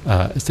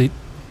is they,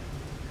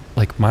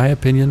 like, my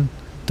opinion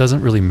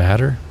doesn't really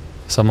matter.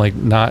 So I'm like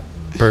not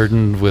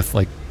burdened with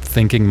like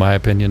thinking my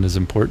opinion is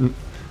important.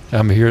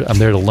 I'm there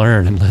to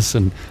learn and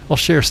listen. I'll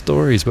share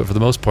stories, but for the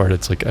most part,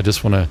 it's like I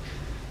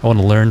want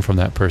to learn from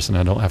that person.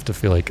 I don't have to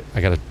feel like I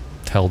got to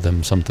tell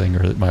them something or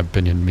that my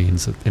opinion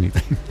means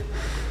anything.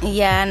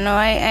 Yeah, no,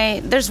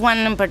 I there's one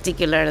in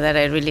particular that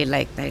I really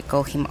like. I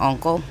call him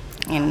Uncle,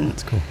 and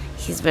That's cool.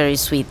 he's very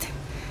sweet.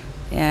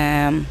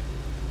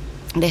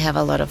 They have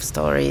a lot of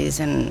stories,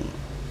 and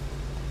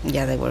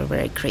they were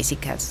very crazy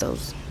cats.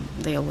 Those,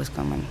 they always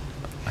come and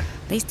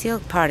they still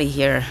party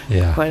here.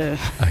 Yeah, quite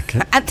I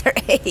can, at their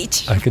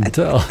age. I can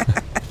tell.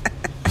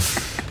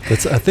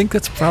 I think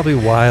that's probably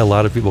why a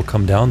lot of people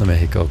come down to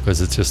Mexico,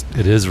 because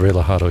it is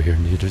relajado here.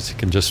 And you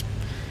can just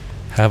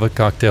have a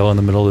cocktail in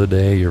the middle of the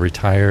day. You're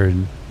retired.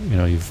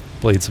 You've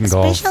played some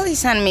golf. Especially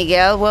San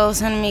Miguel. Well,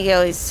 San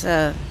Miguel is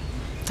a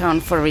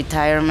town for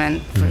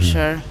retirement for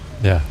sure.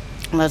 Yeah.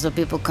 Lots of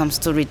people comes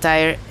to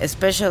retire,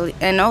 especially,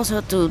 and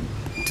also to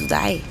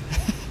die.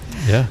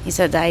 Yeah. It's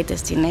a die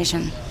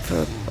destination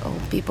for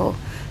old people.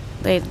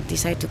 They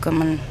decide to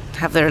come and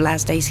have their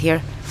last days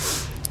here.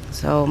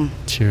 So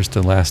cheers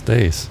to last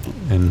days,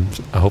 and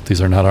I hope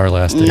these are not our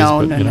last days.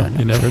 No, but no.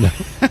 You never know.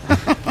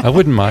 I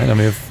wouldn't mind. I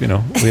mean, if we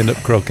end up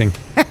croaking.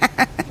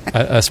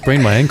 I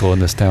sprained my ankle in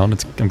this town.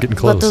 I'm getting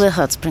close. Go to the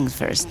hot springs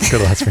first. Go to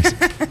the hot springs,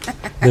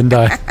 then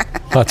die.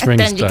 Hot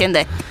springs. Then you can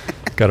die.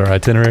 Got our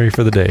itinerary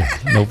for the day.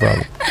 No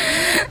problem.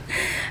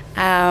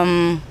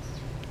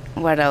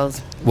 What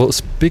else? Well,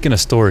 speaking of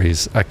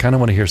stories, I kind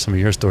of want to hear some of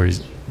your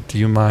stories. Do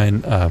you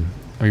mind?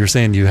 You're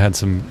saying you had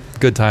some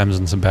good times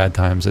and some bad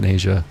times in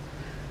Asia.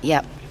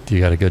 Yep. Do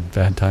you got a good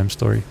bad time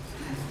story?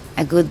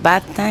 A good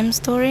bad time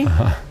story?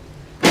 Uh-huh.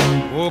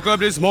 Woke up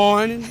this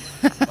morning,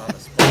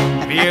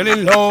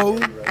 feeling low.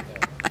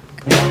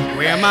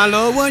 Where my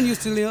loved one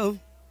used to live,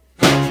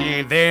 she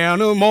ain't there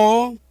no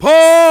more.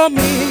 Poor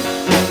me,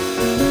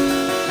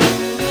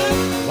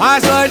 why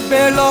such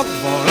bad luck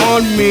fall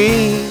on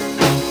me?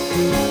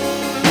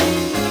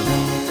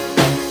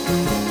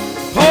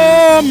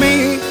 Poor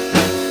me,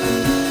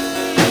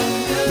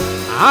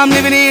 I'm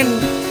living in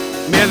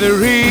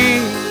misery.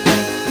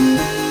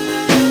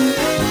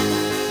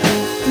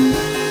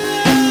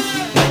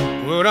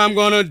 What I'm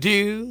gonna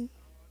do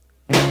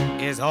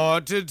is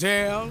hard to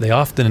tell. They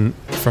often,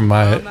 from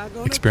my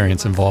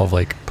experience, involve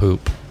like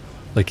poop.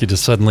 Like you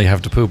just suddenly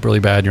have to poop really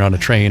bad. You're on a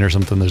train or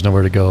something. There's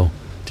nowhere to go.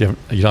 You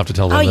don't have to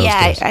tell them those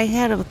stories. I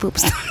had a poop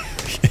story.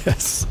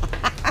 Yes.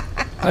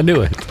 I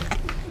knew it.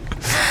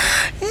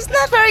 It's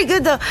not very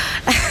good though.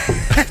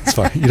 It's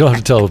fine. You don't have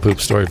to tell a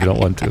poop story if you don't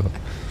want to.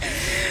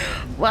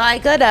 Well, I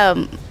got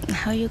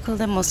how you call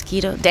the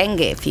mosquito?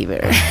 Dengue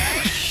fever. Oh,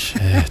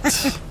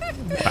 shit.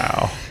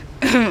 Wow.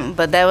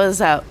 But that was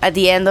at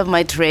the end of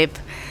my trip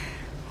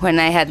when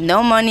I had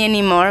no money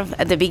anymore.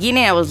 At the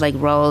beginning, I was like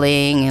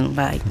rolling and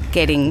like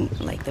getting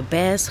like the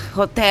best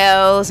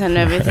hotels and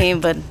everything.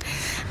 But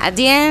at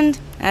the end,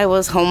 I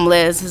was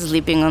homeless,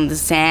 sleeping on the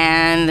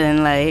sand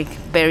and like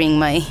burying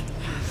my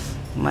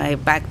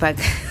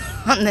backpack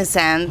on the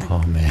sand.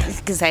 Oh man!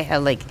 Because I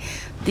had like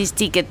this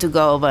ticket to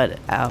go, but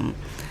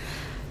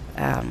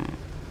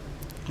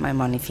my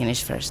money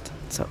finished first.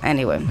 So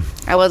anyway,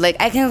 I was like,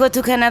 I can go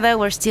to Canada,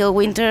 we're still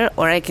winter,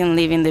 or I can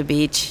live in the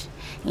beach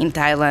in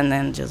Thailand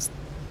and just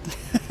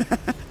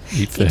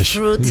eat fish,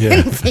 fruit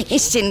and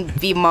fish and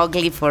be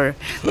Mowgli for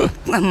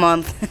a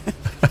month.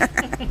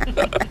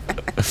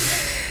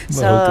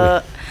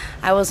 So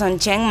I was on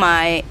Chiang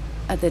Mai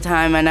at the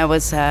time, and I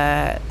was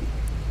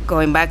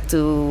going back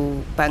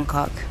to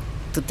Bangkok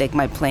to take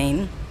my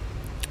plane,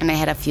 and I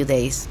had a few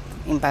days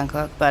in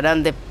Bangkok. But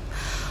on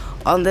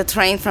the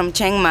train from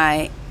Chiang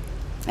Mai,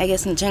 I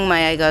guess in Chiang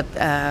Mai I got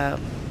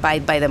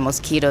bite by the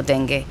mosquito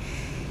dengue,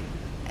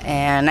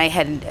 and I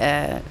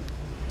had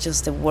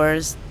just the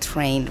worst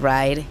train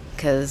ride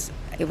because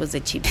it was the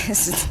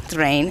cheapest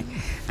train,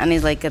 and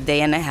it's like a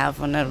day and a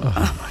half on a.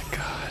 Oh my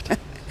god!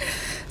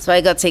 So I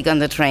got sick on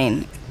the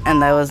train,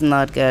 and that was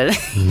not good.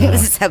 No. It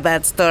was a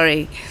bad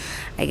story.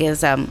 I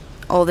guess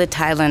all the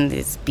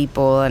Thailandese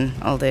people and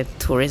all the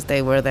tourists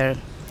they were there.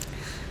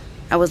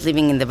 I was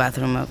living in the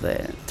bathroom of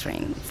the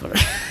train for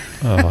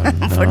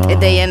for the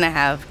day and a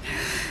half.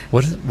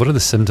 What are the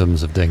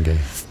symptoms of dengue?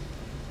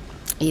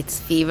 It's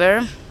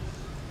fever,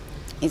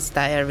 it's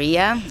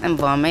diarrhea and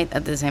vomit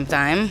at the same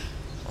time,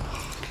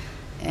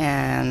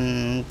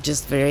 and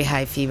just very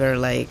high fever,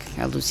 like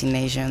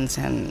hallucinations,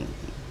 and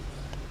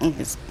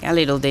it's a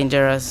little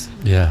dangerous.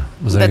 Yeah.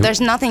 But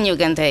there's nothing you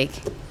can take.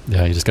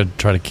 Yeah, you just got to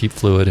try to keep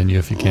fluid in you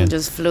if you can.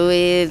 Just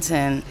fluids,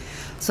 and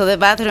so the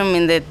bathroom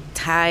in the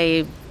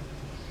Thai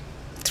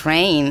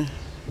train,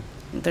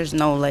 there's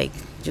no like,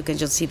 you can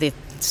just see the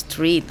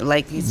street,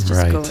 like it's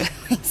just right. going,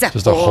 it's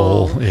just a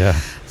hole. Yeah.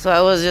 So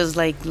I was just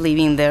like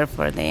living there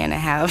for a day and a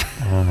half.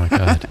 Oh my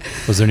god.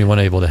 Was there anyone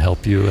able to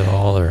help you at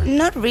all, or?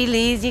 Not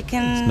really. You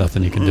can. There's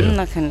nothing you can do.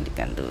 Nothing you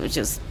can do.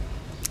 Just,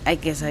 I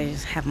guess I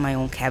just have my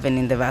own cabin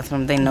in the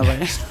bathroom. They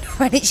nobody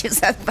uses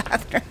that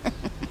bathroom.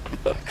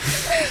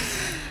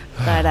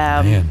 But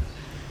Man.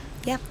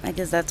 yeah, I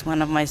guess that's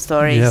one of my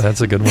stories. Yeah,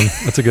 that's a good one.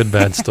 That's a good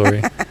bad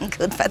story.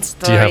 Good bad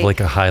story. Do you have like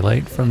a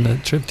highlight from the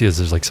trip? Is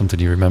there like something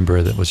you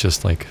remember that was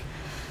just like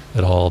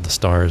that all the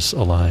stars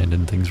aligned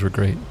and things were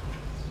great?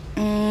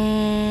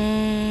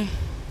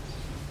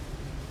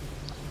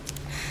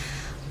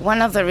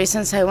 One of the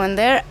reasons I went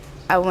there,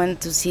 I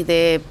went to see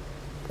the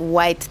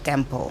White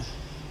Temple.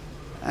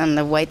 And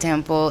the White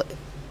Temple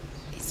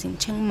is in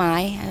Chiang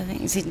Mai. I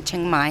think it's in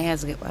Chiang Mai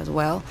as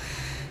well.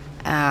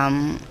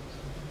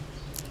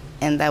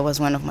 And that was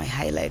one of my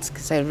highlights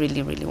because I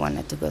really, really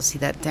wanted to go see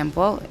that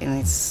temple. And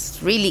it's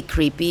really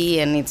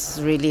creepy, and it's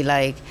really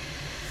like,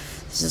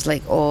 it's just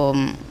like,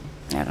 I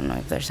don't know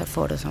if there's a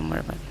photo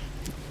somewhere, but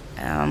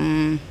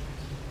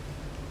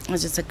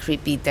was just a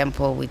creepy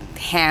temple with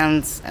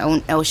hands,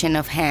 an ocean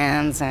of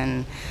hands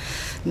and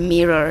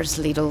mirrors,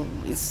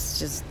 it's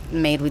just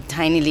made with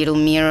tiny little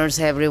mirrors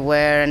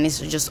everywhere, and it's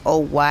just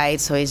all white,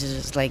 so it's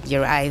just like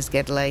your eyes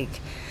get like,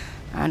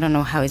 I don't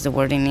know how is the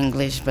word in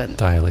English, but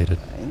Dilated.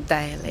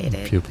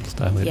 Pupils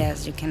dilated.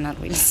 Yes, you cannot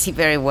really see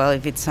very well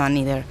if it's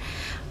sunny there.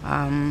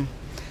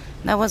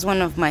 That was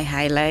one of my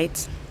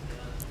highlights.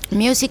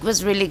 Music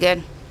was really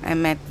good. I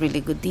met really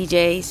good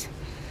DJs.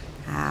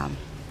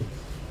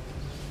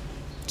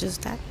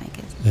 Just that, I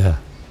guess. Yeah.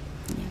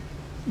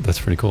 That's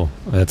pretty cool.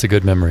 That's a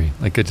good memory.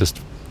 Like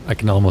I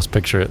can almost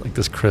picture it, like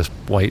this crisp,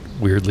 white,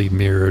 weirdly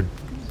mirrored,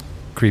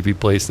 creepy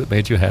place that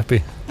made you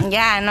happy.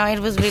 Yeah, no, it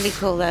was really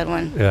cool, that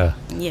one. Yeah.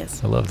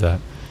 Yes. I love that.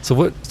 So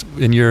what,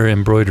 in your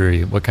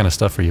embroidery, what kind of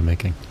stuff are you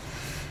making?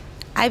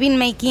 I've been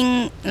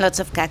making lots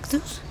of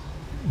cactus,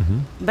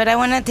 but I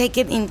want to take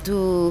it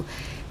into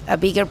a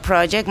bigger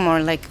project, more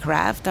like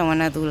craft. I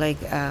want to do like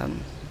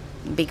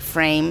big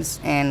frames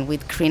and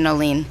with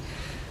crinoline.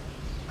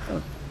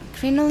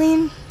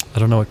 Crinoline? I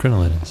don't know what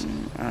crinoline is.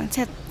 It's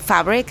a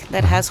fabric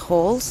that has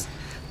holes,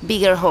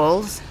 bigger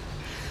holes,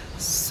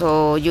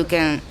 so you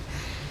can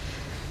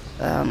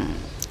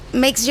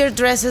makes your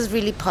dresses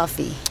really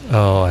puffy.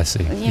 Oh, I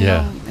see. You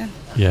know?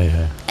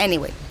 Yeah.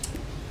 Anyway.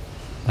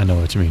 I know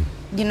what you mean.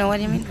 You know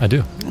what I mean? I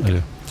do. Okay. I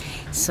do.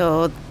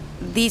 So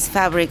this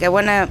fabric, I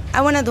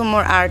wanna do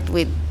more art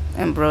with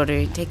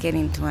embroidery, take it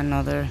into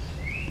another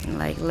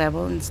like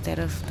level instead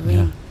of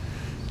doing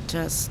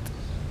just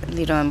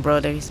little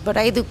embroideries. But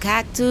I do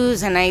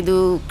cactus and I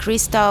do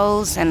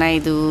crystals and I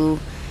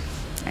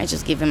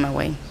just give them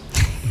away.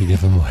 You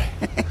give them away.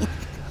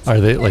 Are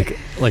they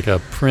like a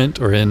print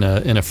or in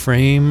a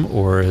frame,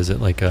 or is it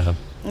like a?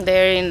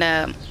 They're in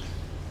the,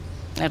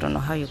 I don't know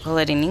how you call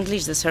it in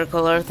English, the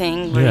circular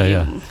thing.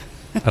 Yeah.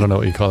 I don't know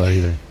what you call that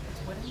either.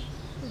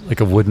 Like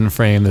a wooden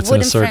frame that's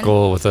in a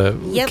circle with a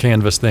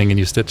canvas thing, and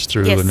you stitch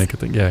through and make a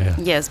thing. Yeah.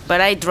 Yes,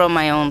 but I draw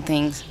my own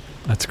things.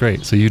 That's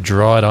great. So you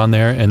draw it on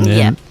there, and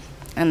then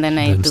and then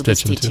I do the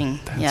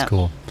stitching. That's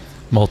cool.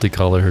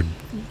 Multicolored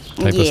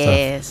type of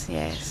stuff.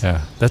 Yes.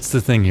 Yeah, that's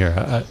the thing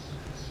here.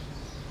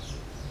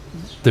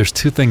 There's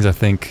two things I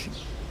think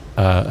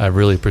I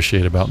really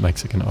appreciate about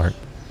Mexican art.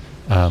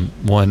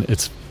 One,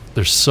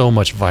 there's so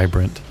much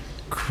vibrant,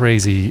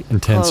 crazy,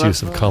 intense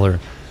use of color,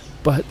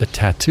 but the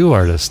tattoo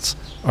artists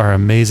are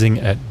amazing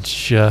at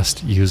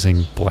just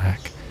using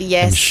black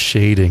and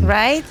shading.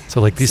 Right?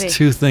 So like these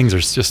two things are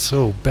just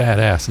so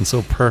badass and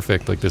so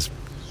perfect. Like this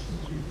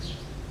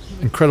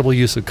incredible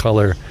use of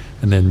color,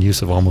 and then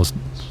use of almost,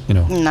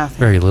 nothing.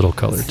 Very little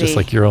color, just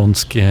like your own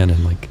skin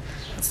and like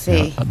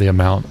the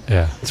amount.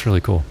 Yeah, it's really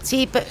cool.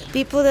 See, but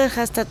people that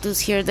has tattoos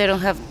here, they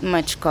don't have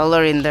much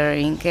color in their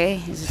ink.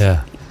 It's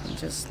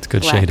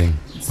good black. Shading,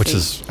 which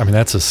is,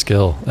 that's a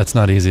skill. That's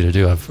not easy to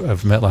do.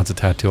 I've met lots of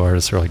tattoo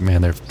artists who are like,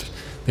 man,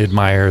 they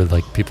admire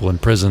like people in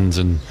prisons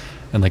and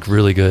like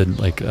really good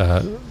like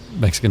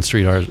Mexican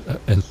street art,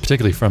 and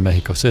particularly from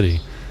Mexico City.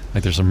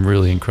 Like there's some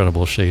really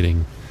incredible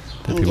shading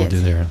that people do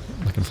there.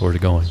 Looking forward to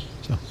going.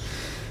 So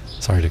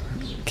sorry to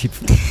keep.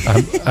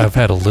 I've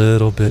had a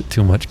little bit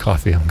too much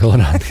coffee. I'm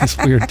going on these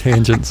weird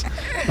tangents.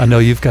 I know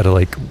you've got to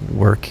like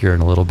work here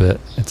in a little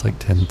bit. It's like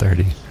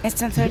 10:30.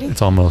 It's 10:30.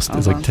 It's almost.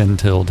 It's like 10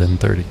 till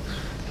 10:30.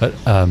 But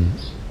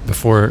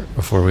before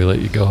we let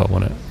you go, I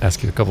want to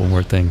ask you a couple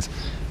more things.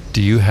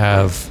 Do you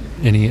have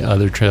any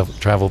other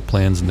travel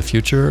plans in the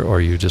future, or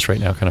are you just right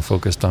now kind of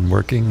focused on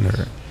working?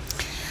 Or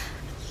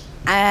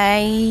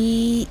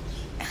I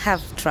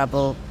have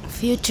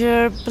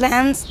future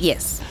plans.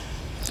 Yes,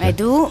 okay. I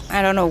do.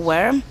 I don't know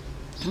where,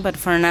 but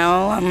for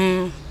now,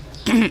 I'm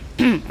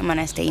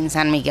gonna stay in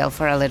San Miguel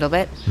for a little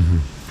bit.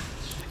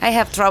 I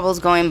have troubles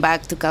going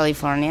back to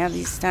California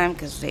this time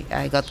because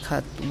I got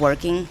caught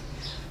working,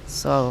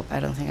 so I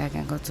don't think I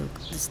can go to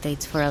the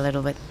States for a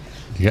little bit.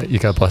 You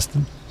got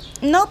busted?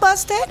 No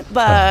busted,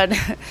 but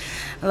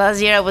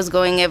last year I was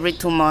going every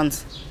 2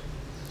 months.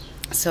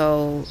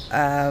 So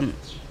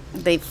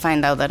they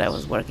find out that I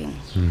was working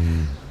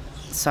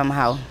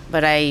somehow.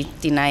 But I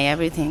deny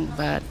everything,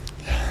 but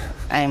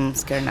I'm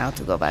scared now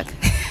to go back.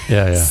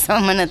 Yeah. So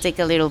I'm going to take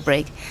a little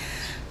break.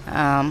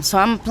 So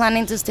I'm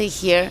planning to stay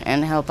here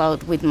and help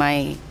out with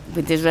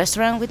this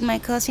restaurant with my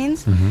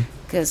cousins,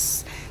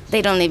 because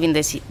they don't live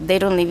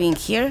in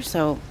here,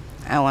 so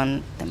I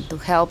want them to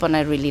help, and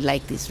I really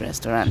like this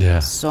restaurant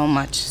so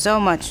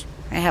much.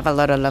 I have a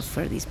lot of love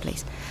for this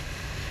place.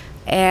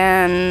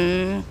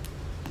 And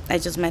I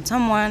just met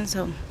someone,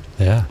 so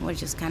we're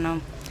just kind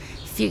of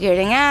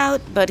figuring out,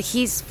 but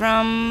he's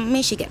from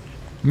Michigan.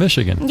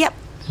 Michigan? Yep.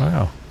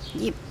 Wow.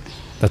 Yep.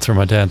 That's where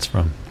my dad's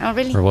from. Oh,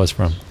 really? Or was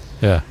from.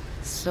 Yeah.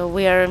 So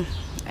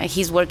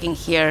he's working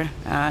here.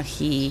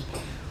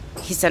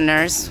 He's a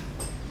nurse,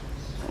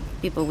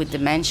 people with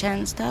dementia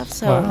and stuff.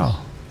 So.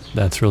 Wow.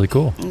 That's really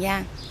cool.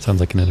 Yeah. Sounds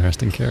like an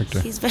interesting character.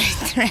 He's very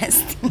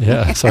interesting.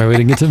 Yeah. Sorry we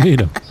didn't get to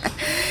meet him.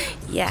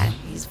 Yeah,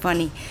 he's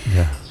funny.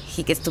 Yeah.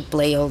 He gets to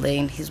play all day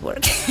in his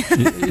work.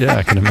 Yeah,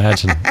 I can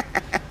imagine.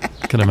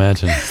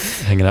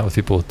 Hanging out with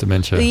people with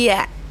dementia.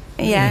 Yeah.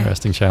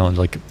 Interesting challenge.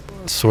 Like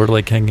sort of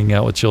like hanging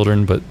out with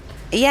children, but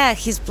Yeah,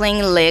 he's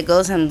playing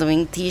Legos and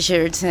doing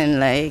T-shirts and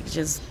like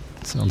just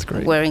sounds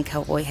great. wearing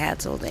cowboy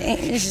hats all day.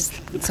 It's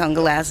just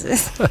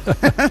sunglasses.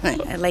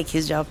 I like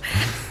his job.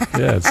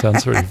 Yeah, it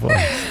sounds pretty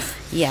fun.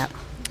 Yeah.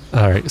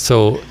 All right,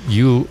 so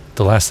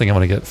the last thing I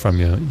want to get from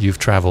you, you've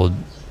traveled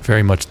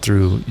very much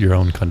through your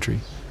own country,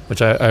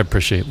 which I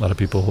appreciate. A lot of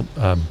people,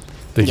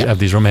 they have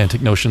these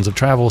romantic notions of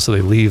travel, so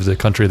they leave the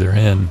country they're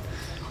in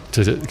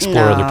to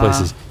explore other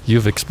places.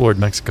 You've explored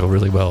Mexico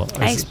really well.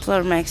 I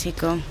explored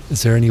Mexico.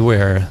 Is there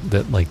anywhere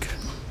that like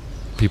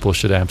people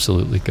should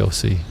absolutely go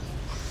see?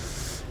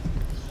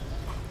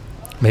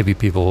 Maybe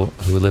people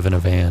who live in a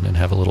van and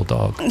have a little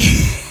dog.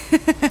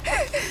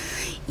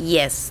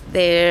 Yes,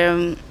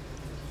 the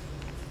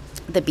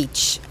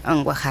beach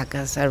on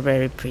Oaxaca's are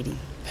very pretty.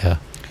 Yeah.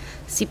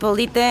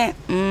 Cipolite,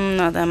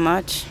 not that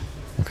much.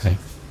 Okay.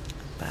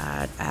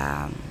 But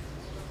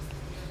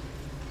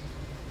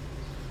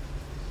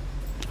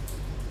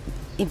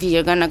if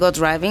you're gonna go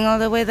driving all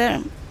the way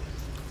there,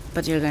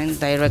 but you're going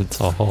direct. It's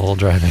all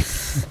driving.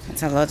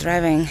 It's a lot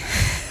driving.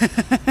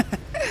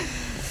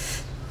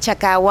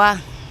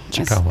 Chacagua.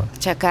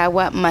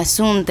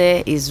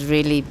 Mazunte is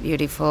really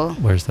beautiful.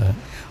 Where's that?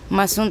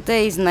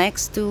 Mazunte is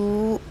next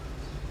to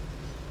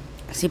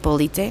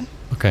Cipolite.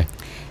 Okay.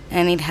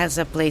 And it has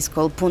a place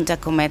called Punta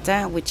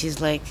Cometa, which is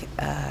like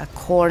a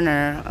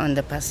corner on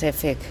the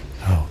Pacific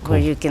where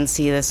you can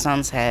see the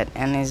sunset.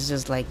 And it's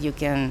just like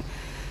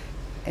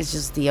it's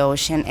just the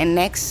ocean. And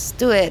next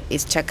to it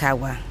is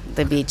Chacagua,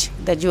 the beach,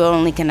 that you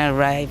only can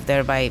arrive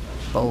there by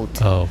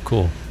boat. Oh,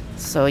 cool.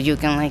 So you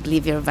can like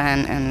leave your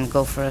van and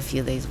go for a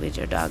few days with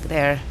your dog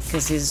there,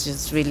 because it's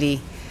just really,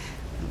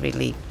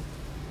 really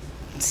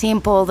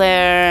simple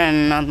there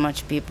and not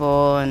much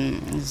people,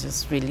 and it's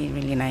just really,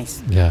 really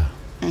nice. Yeah.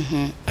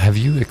 Mm-hmm. Have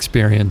you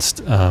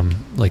experienced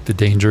like the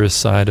dangerous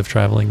side of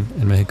traveling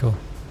in Mexico?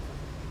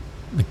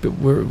 Like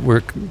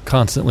we're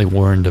constantly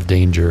warned of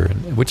danger,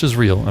 which is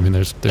real. I mean,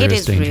 there is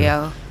danger.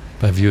 Real.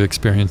 But have you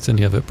experienced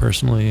any of it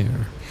personally?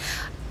 Or?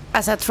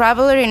 As a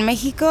traveler in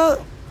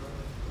Mexico,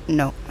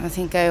 no. I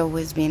think I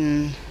always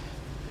been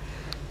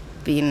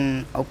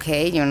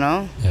okay, you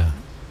know. Yeah.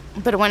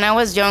 But when I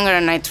was younger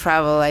and I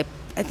traveled, I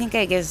think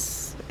I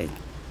guess I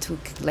took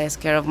less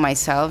care of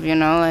myself, you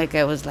know. Like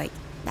I was like,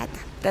 that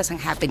doesn't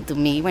happen to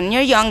me. When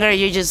you're younger,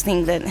 you just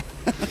think that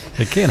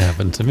it can't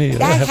happen to me.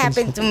 That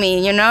happened to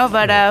me, you know.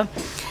 But I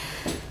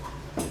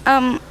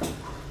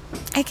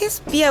guess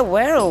be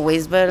aware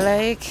always. But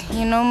like,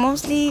 you know,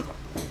 mostly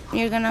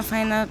you're gonna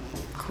find out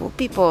cool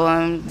people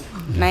and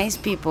nice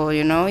people.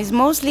 You know, it's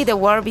mostly the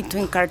war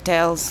between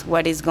cartels,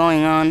 what is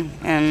going on,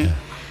 and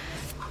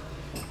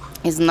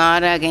it's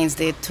not against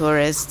the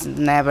tourists.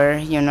 Never,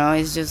 you know.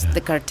 It's just the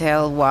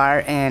cartel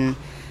war, and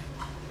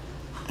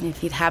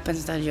if it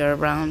happens that you're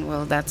around,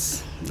 well,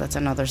 that's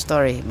another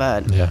story.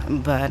 But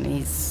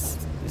it's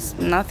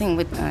nothing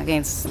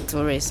against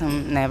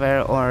tourism,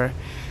 never, or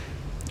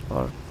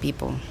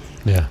people.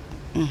 Yeah.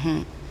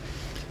 Mm-hmm.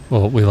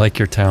 Well, we like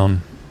your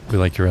town. We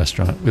like your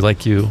restaurant. We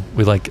like you.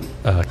 We like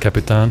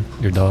Capitan,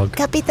 your dog.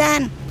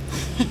 Capitan.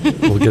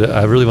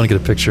 I really want to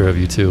get a picture of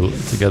you two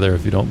together,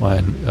 if you don't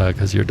mind,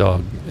 because your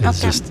dog is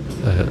just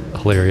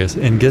hilarious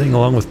and getting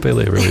along with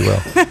Pele really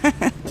well,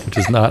 which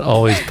is not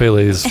always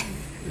Pele's.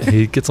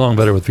 He gets along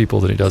better with people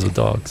than he does with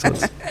dogs. So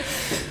it's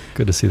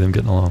good to see them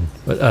getting along.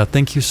 But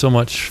thank you so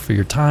much for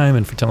your time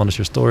and for telling us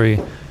your story.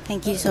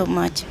 Thank you so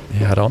much.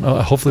 Yeah, I don't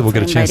know. Hopefully we'll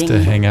get a chance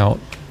to hang out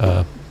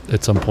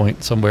at some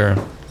point somewhere.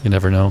 You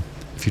never know.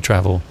 If you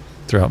travel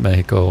throughout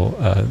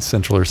Mexico,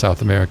 Central or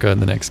South America in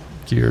the next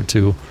year or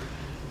two,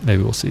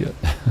 maybe we'll see it.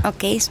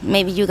 Okay, so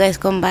maybe you guys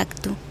come back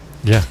too.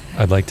 Yeah,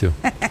 I'd like to.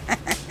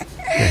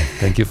 Okay,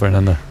 thank you,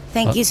 Fernanda.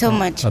 Thank you so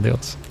much.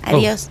 Adios.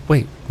 Adios.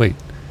 Oh, wait.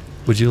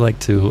 Would you like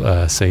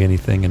to say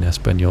anything in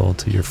Espanol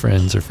to your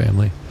friends or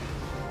family?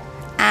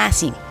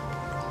 Sí.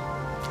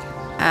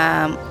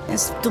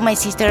 It's to my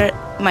sister,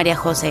 María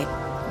José.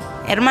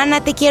 Hermana,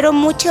 te quiero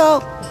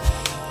mucho.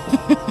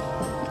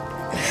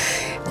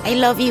 I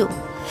love you.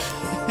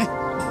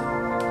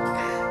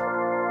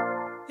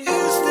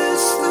 Is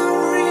this the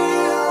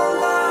real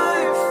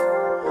life?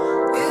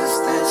 Is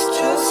this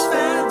just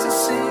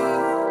fantasy?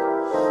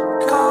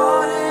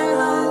 Caught in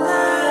a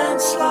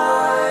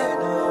landslide,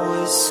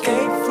 no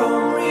escape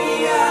from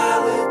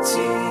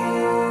reality.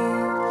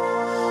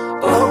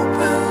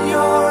 Open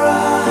your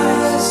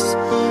eyes,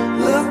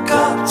 look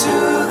up to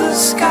the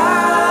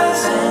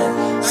skies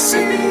and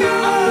see.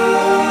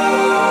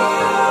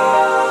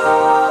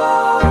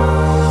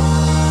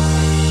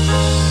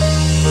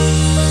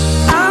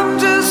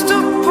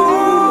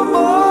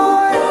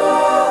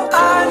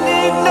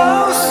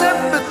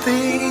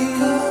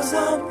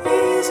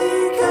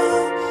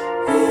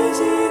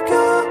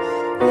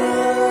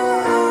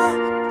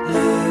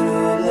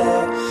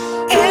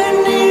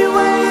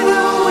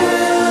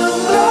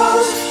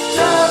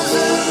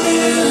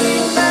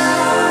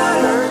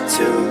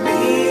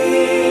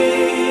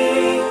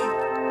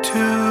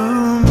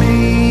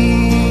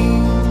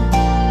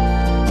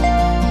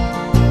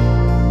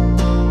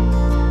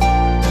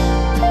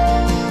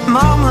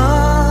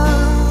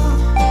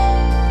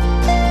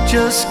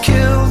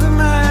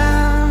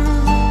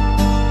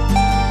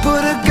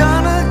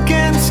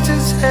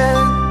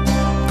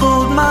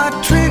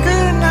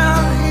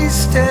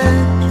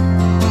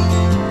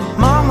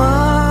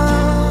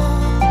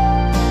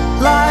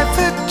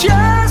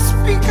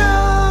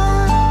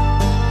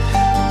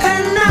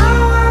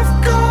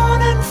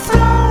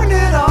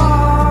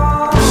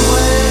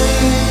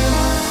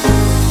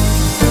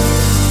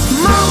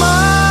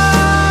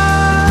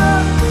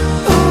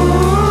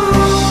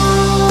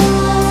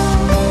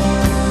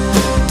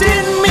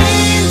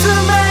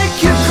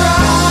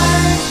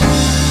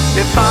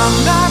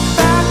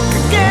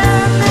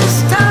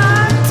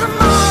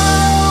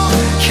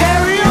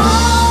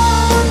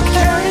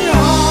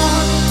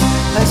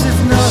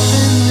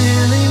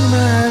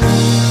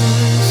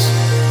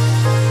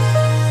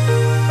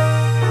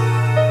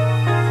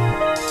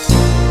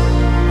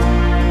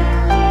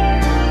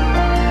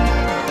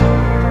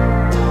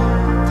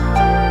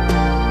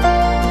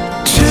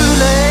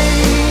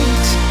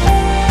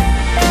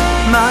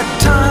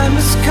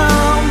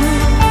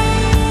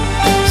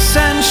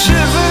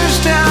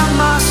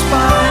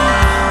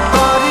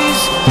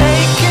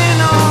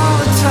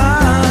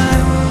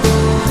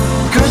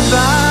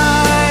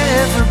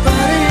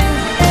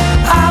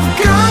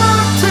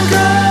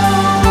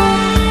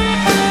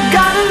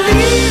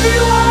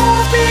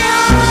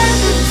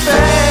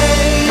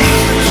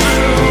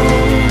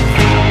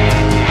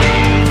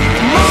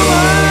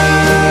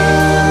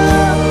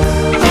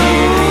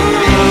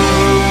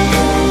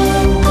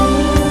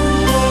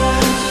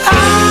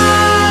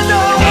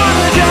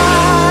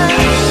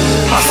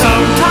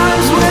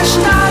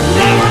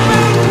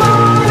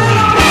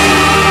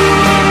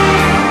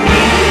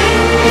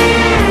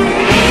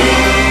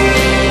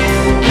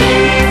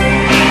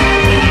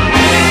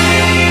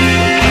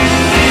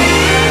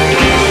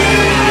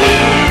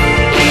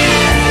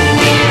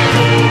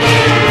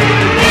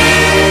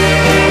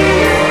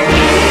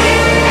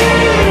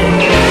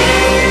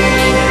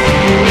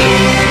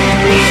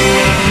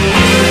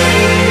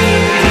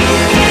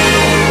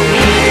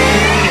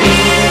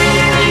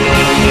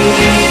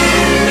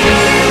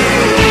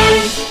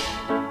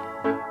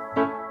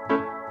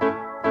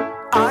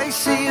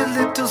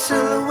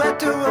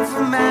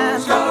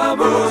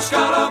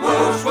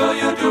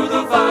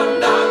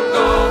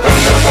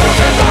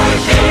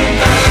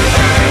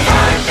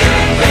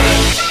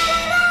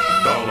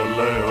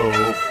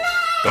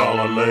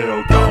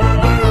 Leo, go.